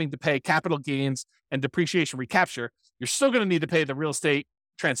delay having to pay capital gains and depreciation recapture. You're still going to need to pay the real estate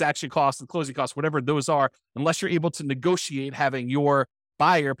transaction costs and closing costs, whatever those are, unless you're able to negotiate having your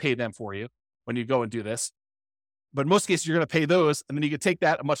buyer pay them for you when you go and do this. But in most cases, you're going to pay those, and then you can take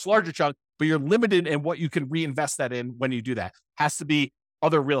that a much larger chunk, but you're limited in what you can reinvest that in when you do that. Has to be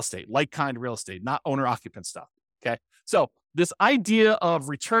other real estate, like-kind real estate, not owner-occupant stuff, okay? So this idea of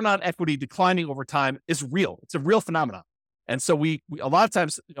return on equity declining over time is real. It's a real phenomenon. And so we a lot of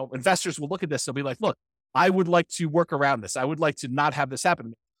times, investors will look at this and be like, look, I would like to work around this. I would like to not have this happen to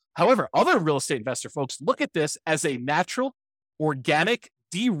me. However, other real estate investor folks look at this as a natural, organic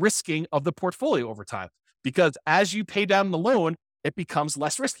de-risking of the portfolio over time. Because as you pay down the loan, it becomes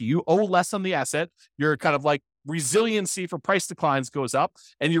less risky. You owe less on the asset. Your kind of like resiliency for price declines goes up,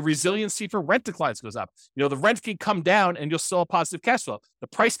 and your resiliency for rent declines goes up. The rent can come down and you'll still have positive cash flow. The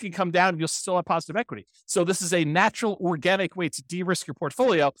price can come down and you'll still have positive equity. So this is a natural, organic way to de-risk your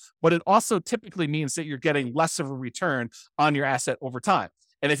portfolio, but it also typically means that you're getting less of a return on your asset over time.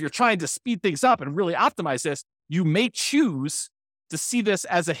 And if you're trying to speed things up and really optimize this, you may choose to see this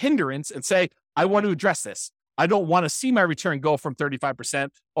as a hindrance and say, I want to address this. I don't want to see my return go from 35%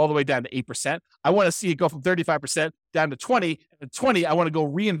 all the way down to 8%. I want to see it go from 35% down to 20. And 20, I want to go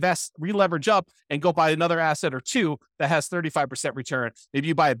reinvest, re-leverage up and go buy another asset or two that has 35% return. Maybe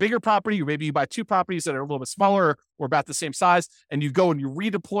you buy a bigger property, or maybe you buy two properties that are a little bit smaller or about the same size, and you go and you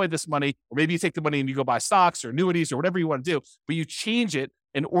redeploy this money, or maybe you take the money and you go buy stocks or annuities or whatever you want to do, but you change it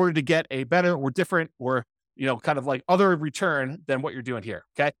in order to get a better or different or kind of like other return than what you're doing here.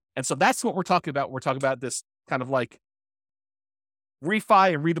 Okay. And so that's what we're talking about. We're talking about this kind of like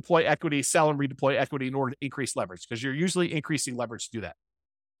refi and redeploy equity, sell and redeploy equity in order to increase leverage, because you're usually increasing leverage to do that.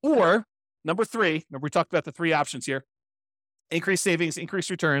 Or number three, remember we talked about the three options here: increase savings,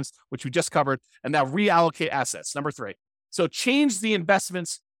 increase returns, which we just covered, and now reallocate assets. Number three. So change the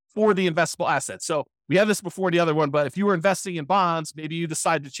investments for the investable assets. So we had this before the other one, but if you were investing in bonds, maybe you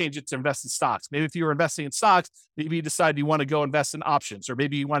decide to change it to invest in stocks. Maybe if you were investing in stocks, maybe you decide you want to go invest in options, or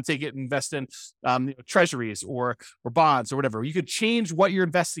maybe you want to take it and invest in treasuries or bonds or whatever. You could change what you're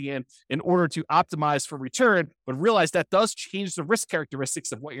investing in order to optimize for return, but realize that does change the risk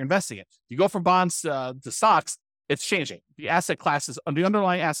characteristics of what you're investing in. If you go from bonds to stocks, it's changing. The asset classes, the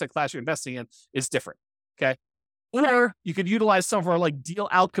underlying asset class you're investing in is different. Okay. Or you could utilize some of our like deal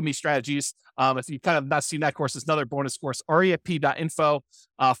alchemy strategies. If you kind of not seen that course, it's another bonus course,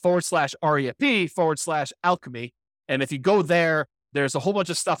 refp.info/REFP/alchemy. And if you go there, there's a whole bunch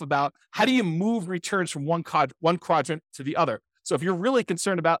of stuff about how do you move returns from one quadrant to the other. So if you're really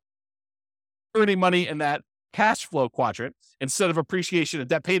concerned about earning money in that cash flow quadrant instead of appreciation and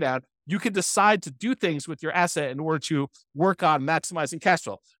debt pay down, you can decide to do things with your asset in order to work on maximizing cash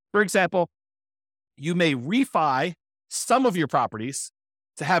flow. For example, you may refi some of your properties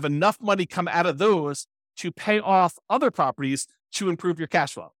to have enough money come out of those to pay off other properties to improve your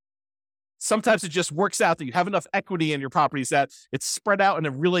cash flow. Sometimes it just works out that you have enough equity in your properties that it's spread out in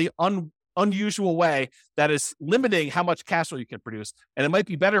a really unusual way that is limiting how much cash flow you can produce. And it might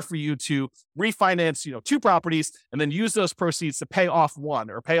be better for you to refinance, two properties and then use those proceeds to pay off one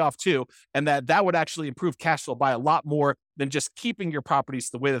or pay off two. And that would actually improve cash flow by a lot more than just keeping your properties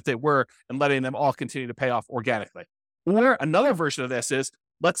the way that they were and letting them all continue to pay off organically. Or another version of this is,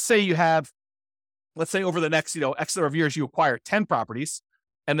 let's say over the next, X number of years, you acquire 10 properties.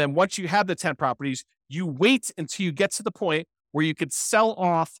 And then once you have the 10 properties, you wait until you get to the point where you could sell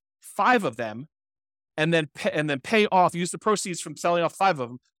off 5 of them and then pay off, use the proceeds from selling off 5 of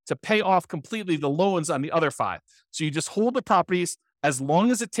them to pay off completely the loans on the other 5. So you just hold the properties as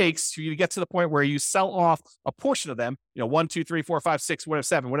long as it takes for you to get to the point where you sell off a portion of them, 1, 2, 3, 4, 5, 6, whatever,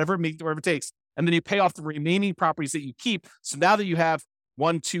 7, whatever it takes, and then you pay off the remaining properties that you keep. So now that you have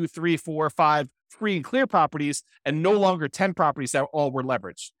 1, 2, 3, 4, 5 free and clear properties and no longer 10 properties that all were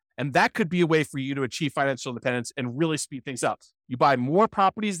leveraged. And that could be a way for you to achieve financial independence and really speed things up. You buy more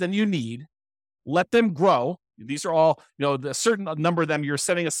properties than you need, let them grow. These are all, the certain number of them you're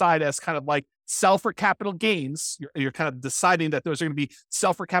setting aside as kind of like sell for capital gains. You're kind of deciding that those are going to be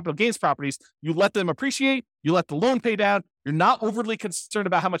sell for capital gains properties. You let them appreciate, you let the loan pay down. You're not overly concerned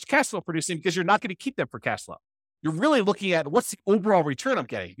about how much cash flow producing because you're not going to keep them for cash flow. You're really looking at what's the overall return I'm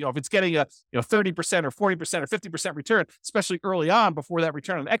getting. If it's getting a 30% or 40% or 50% return, especially early on before that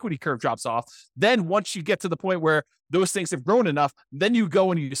return on equity curve drops off, then once you get to the point where those things have grown enough, then you go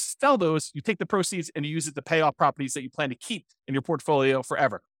and you sell those, you take the proceeds and you use it to pay off properties that you plan to keep in your portfolio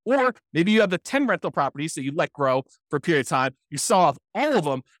forever. Or maybe you have the 10 rental properties that you let grow for a period of time. You sell off all of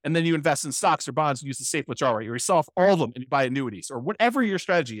them, and then you invest in stocks or bonds and use the safe withdrawal rate. Or you sell off all of them and you buy annuities, or whatever your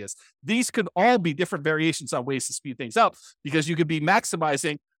strategy is. These could all be different variations on ways to speed things up, because you could be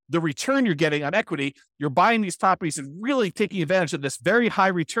maximizing the return you're getting on equity. You're buying these properties and really taking advantage of this very high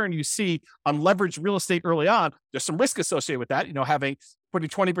return you see on leveraged real estate early on. There's some risk associated with that, putting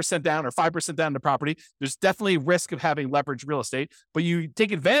 20% down or 5% down in the property. There's definitely risk of having leveraged real estate, but you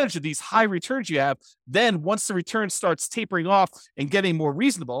take advantage of these high returns you have. Then once the return starts tapering off and getting more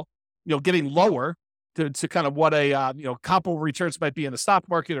reasonable, getting lower to kind of what a, comparable returns might be in the stock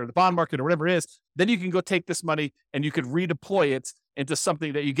market or the bond market or whatever it is, then you can go take this money and you could redeploy it into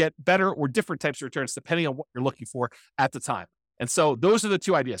something that you get better or different types of returns depending on what you're looking for at the time. And so those are the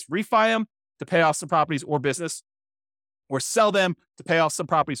two ideas: refi them to pay off some properties or business, or sell them to pay off some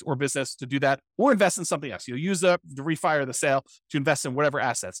properties or business to do that, or invest in something else. You'll use the refi or the sale to invest in whatever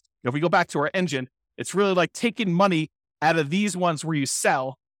assets. If we go back to our engine, it's really like taking money out of these ones where you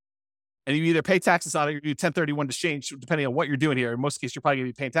sell, and you either pay taxes on it or you do 1031 exchange, depending on what you're doing here. In most cases, you're probably going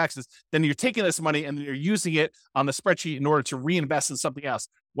to be paying taxes. Then you're taking this money and you're using it on the spreadsheet in order to reinvest in something else,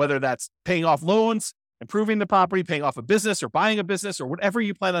 whether that's paying off loans, improving the property, paying off a business or buying a business or whatever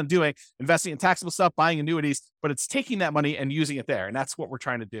you plan on doing, investing in taxable stuff, buying annuities, but it's taking that money and using it there. And that's what we're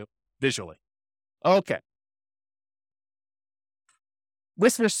trying to do visually. Okay.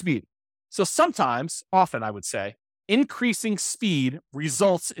 Risk versus speed. So often I would say, increasing speed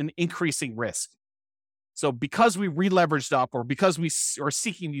results in increasing risk. So because we re-leveraged up or because we are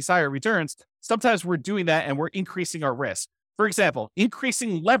seeking these higher returns, sometimes we're doing that and we're increasing our risk. For example,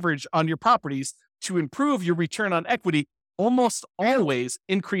 increasing leverage on your properties to improve your return on equity almost always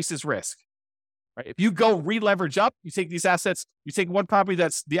increases risk. Right? If you go re-leverage up, you take these assets, you take one property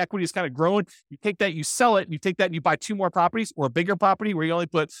that's the equity is kind of growing, you take that, you sell it, and you take that and you buy two more properties or a bigger property where you only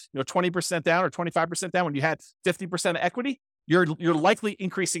put 20% down or 25% down when you had 50% of equity, you're likely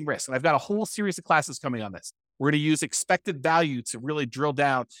increasing risk. And I've got a whole series of classes coming on this. We're going to use expected value to really drill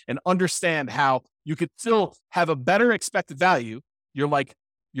down and understand how you could still have a better expected value. The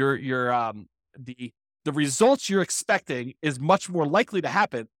results you're expecting is much more likely to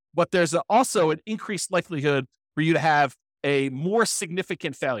happen, but there's also an increased likelihood for you to have a more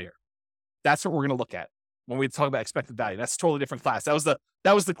significant failure. That's what we're going to look at when we talk about expected value. That's a totally different class. That was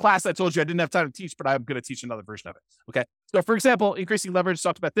the class I told you I didn't have time to teach, but I'm going to teach another version of it. Okay. So for example, increasing leverage,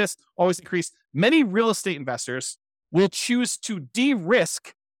 talked about this, always increase. Many real estate investors will choose to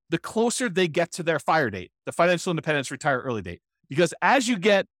de-risk the closer they get to their FIRE date, the financial independence retire early date. Because as you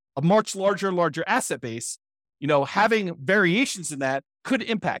get a much larger asset base, having variations in that could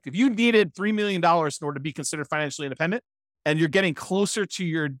impact. If you needed $3 million in order to be considered financially independent and you're getting closer to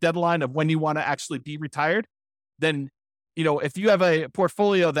your deadline of when you want to actually be retired, then, if you have a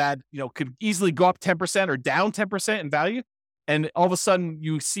portfolio that, could easily go up 10% or down 10% in value, and all of a sudden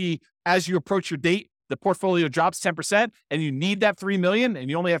you see as you approach your date, the portfolio drops 10% and you need that 3 million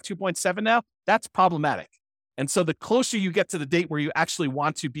and you only have 2.7 now, that's problematic. And so the closer you get to the date where you actually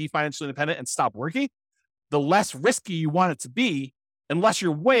want to be financially independent and stop working, the less risky you want it to be, unless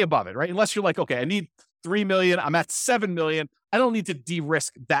you're way above it, right? Unless you're like, okay, I need 3 million, I'm at 7 million. I don't need to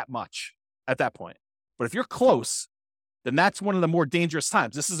de-risk that much at that point. But if you're close, then that's one of the more dangerous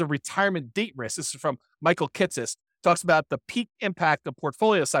times. This is a retirement date risk. This is from Michael Kitces. Talks about the peak impact of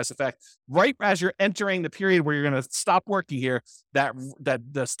portfolio size effect. Right as you're entering the period where you're going to stop working here, that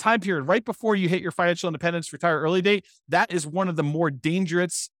this time period right before you hit your financial independence, retire early date, that is one of the more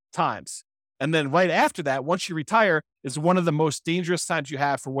dangerous times. And then right after that, once you retire, is one of the most dangerous times you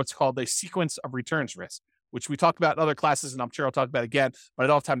have for what's called a sequence of returns risk, which we talked about in other classes, and I'm sure I'll talk about again, but I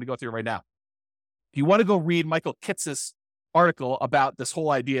don't have time to go through it right now. If you want to go read Michael Kitces' article about this whole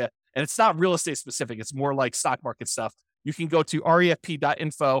idea, and it's not real estate specific, it's more like stock market stuff, you can go to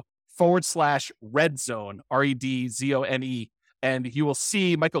refp.info/red zone, REDZONE, And you will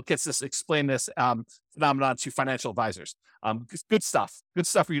see Michael Kitces explain this phenomenon to financial advisors. Good stuff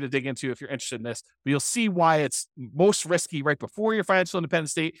for you to dig into if you're interested in this. But you'll see why it's most risky right before your financial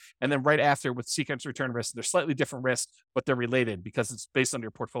independence date, and then right after with sequence return risk. They're slightly different risks, but they're related because it's based on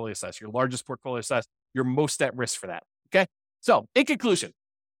your portfolio size. Your largest portfolio size, you're most at risk for that. Okay. So in conclusion,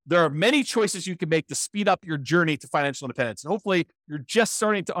 there are many choices you can make to speed up your journey to financial independence. And hopefully you're just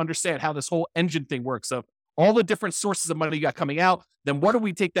starting to understand how this whole engine thing works. So all the different sources of money you got coming out, then what do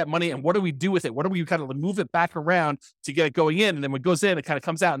we take that money and what do we do with it? What do we kind of move it back around to get it going in? And then when it goes in, it kind of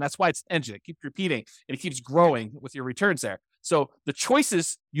comes out. And that's why it's an engine. It keeps repeating and it keeps growing with your returns there. So the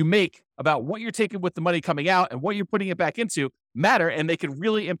choices you make about what you're taking with the money coming out and what you're putting it back into matter, and they can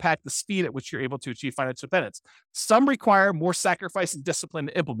really impact the speed at which you're able to achieve financial independence. Some require more sacrifice and discipline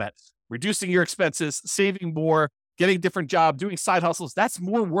to implement, reducing your expenses, saving more, getting a different job, doing side hustles. That's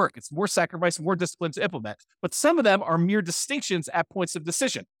more work. It's more sacrifice, more discipline to implement. But some of them are mere distinctions at points of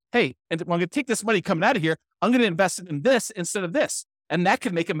decision. Hey, and when I'm going to take this money coming out of here, I'm going to invest it in this instead of this. And that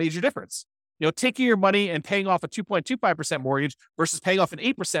can make a major difference. Taking your money and paying off a 2.25% mortgage versus paying off an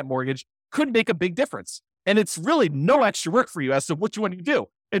 8% mortgage could make a big difference. And it's really no extra work for you as to what you want to do.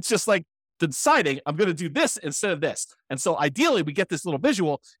 It's just like deciding I'm going to do this instead of this. And so ideally we get this little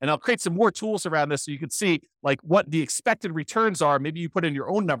visual, and I'll create some more tools around this so you can see like what the expected returns are. Maybe you put in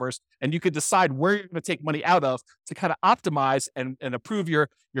your own numbers and you could decide where you're going to take money out of to kind of optimize and improve your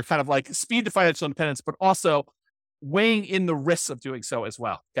kind of like speed to financial independence, but also weighing in the risks of doing so as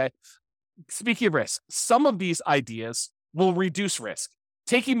well. Okay. Speaking of risk, some of these ideas will reduce risk.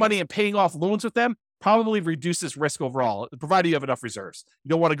 Taking money and paying off loans with them probably reduces risk overall, provided you have enough reserves. You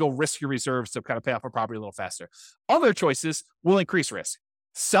don't want to go risk your reserves to kind of pay off a property a little faster. Other choices will increase risk.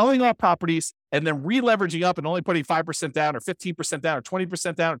 Selling off properties and then re-leveraging up and only putting 5% down or 15% down or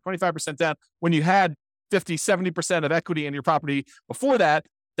 20% down or 25% down when you had 50, 70% of equity in your property before that,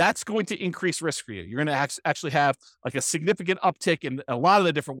 that's going to increase risk for you. You're going to actually have like a significant uptick in a lot of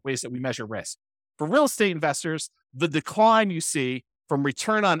the different ways that we measure risk. For real estate investors, the decline you see from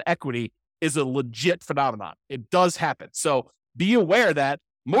return on equity is a legit phenomenon. It does happen. So be aware that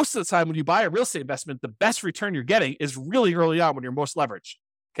most of the time when you buy a real estate investment, the best return you're getting is really early on when you're most leveraged.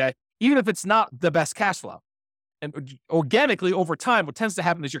 Okay. Even if it's not the best cash flow. And organically over time, what tends to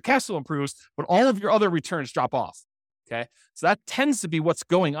happen is your cash flow improves, but all of your other returns drop off. Okay. So that tends to be what's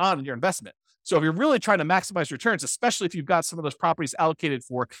going on in your investment. So if you're really trying to maximize returns, especially if you've got some of those properties allocated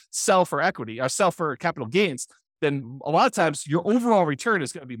for sell for equity or sell for capital gains, then a lot of times your overall return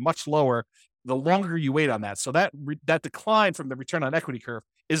is going to be much lower the longer you wait on that. So that decline from the return on equity curve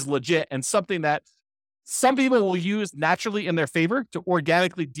is legit and something that some people will use naturally in their favor to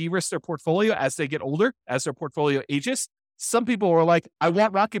organically de-risk their portfolio as they get older, as their portfolio ages. Some people are like, I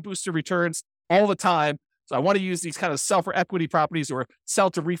want rocket booster returns all the time. So I want to use these kind of sell for equity properties or sell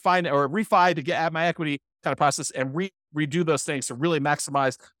to refi to get at my equity kind of process and redo those things to really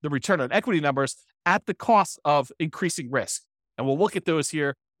maximize the return on equity numbers at the cost of increasing risk. And we'll look at those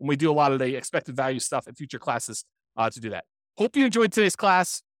here when we do a lot of the expected value stuff in future classes to do that. Hope you enjoyed today's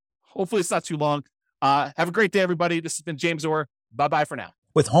class. Hopefully it's not too long. Have a great day, everybody. This has been James Orr. Bye-bye for now.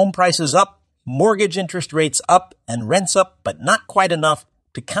 With home prices up, mortgage interest rates up, and rents up, but not quite enough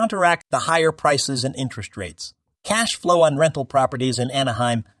to counteract the higher prices and interest rates. Cash flow on rental properties in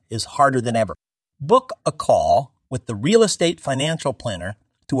Anaheim is harder than ever. Book a call with the Real Estate Financial Planner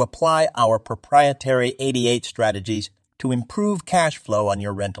to apply our proprietary 88 strategies to improve cash flow on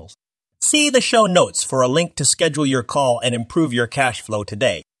your rentals. See the show notes for a link to schedule your call and improve your cash flow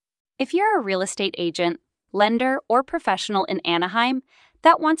today. If you're a real estate agent, lender, or professional in Anaheim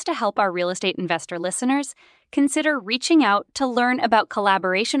that wants to help our real estate investor listeners, consider reaching out to learn about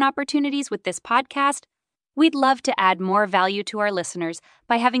collaboration opportunities with this podcast. We'd love to add more value to our listeners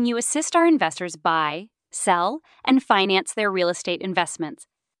by having you assist our investors buy, sell, and finance their real estate investments.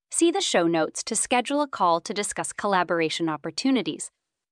 See the show notes to schedule a call to discuss collaboration opportunities.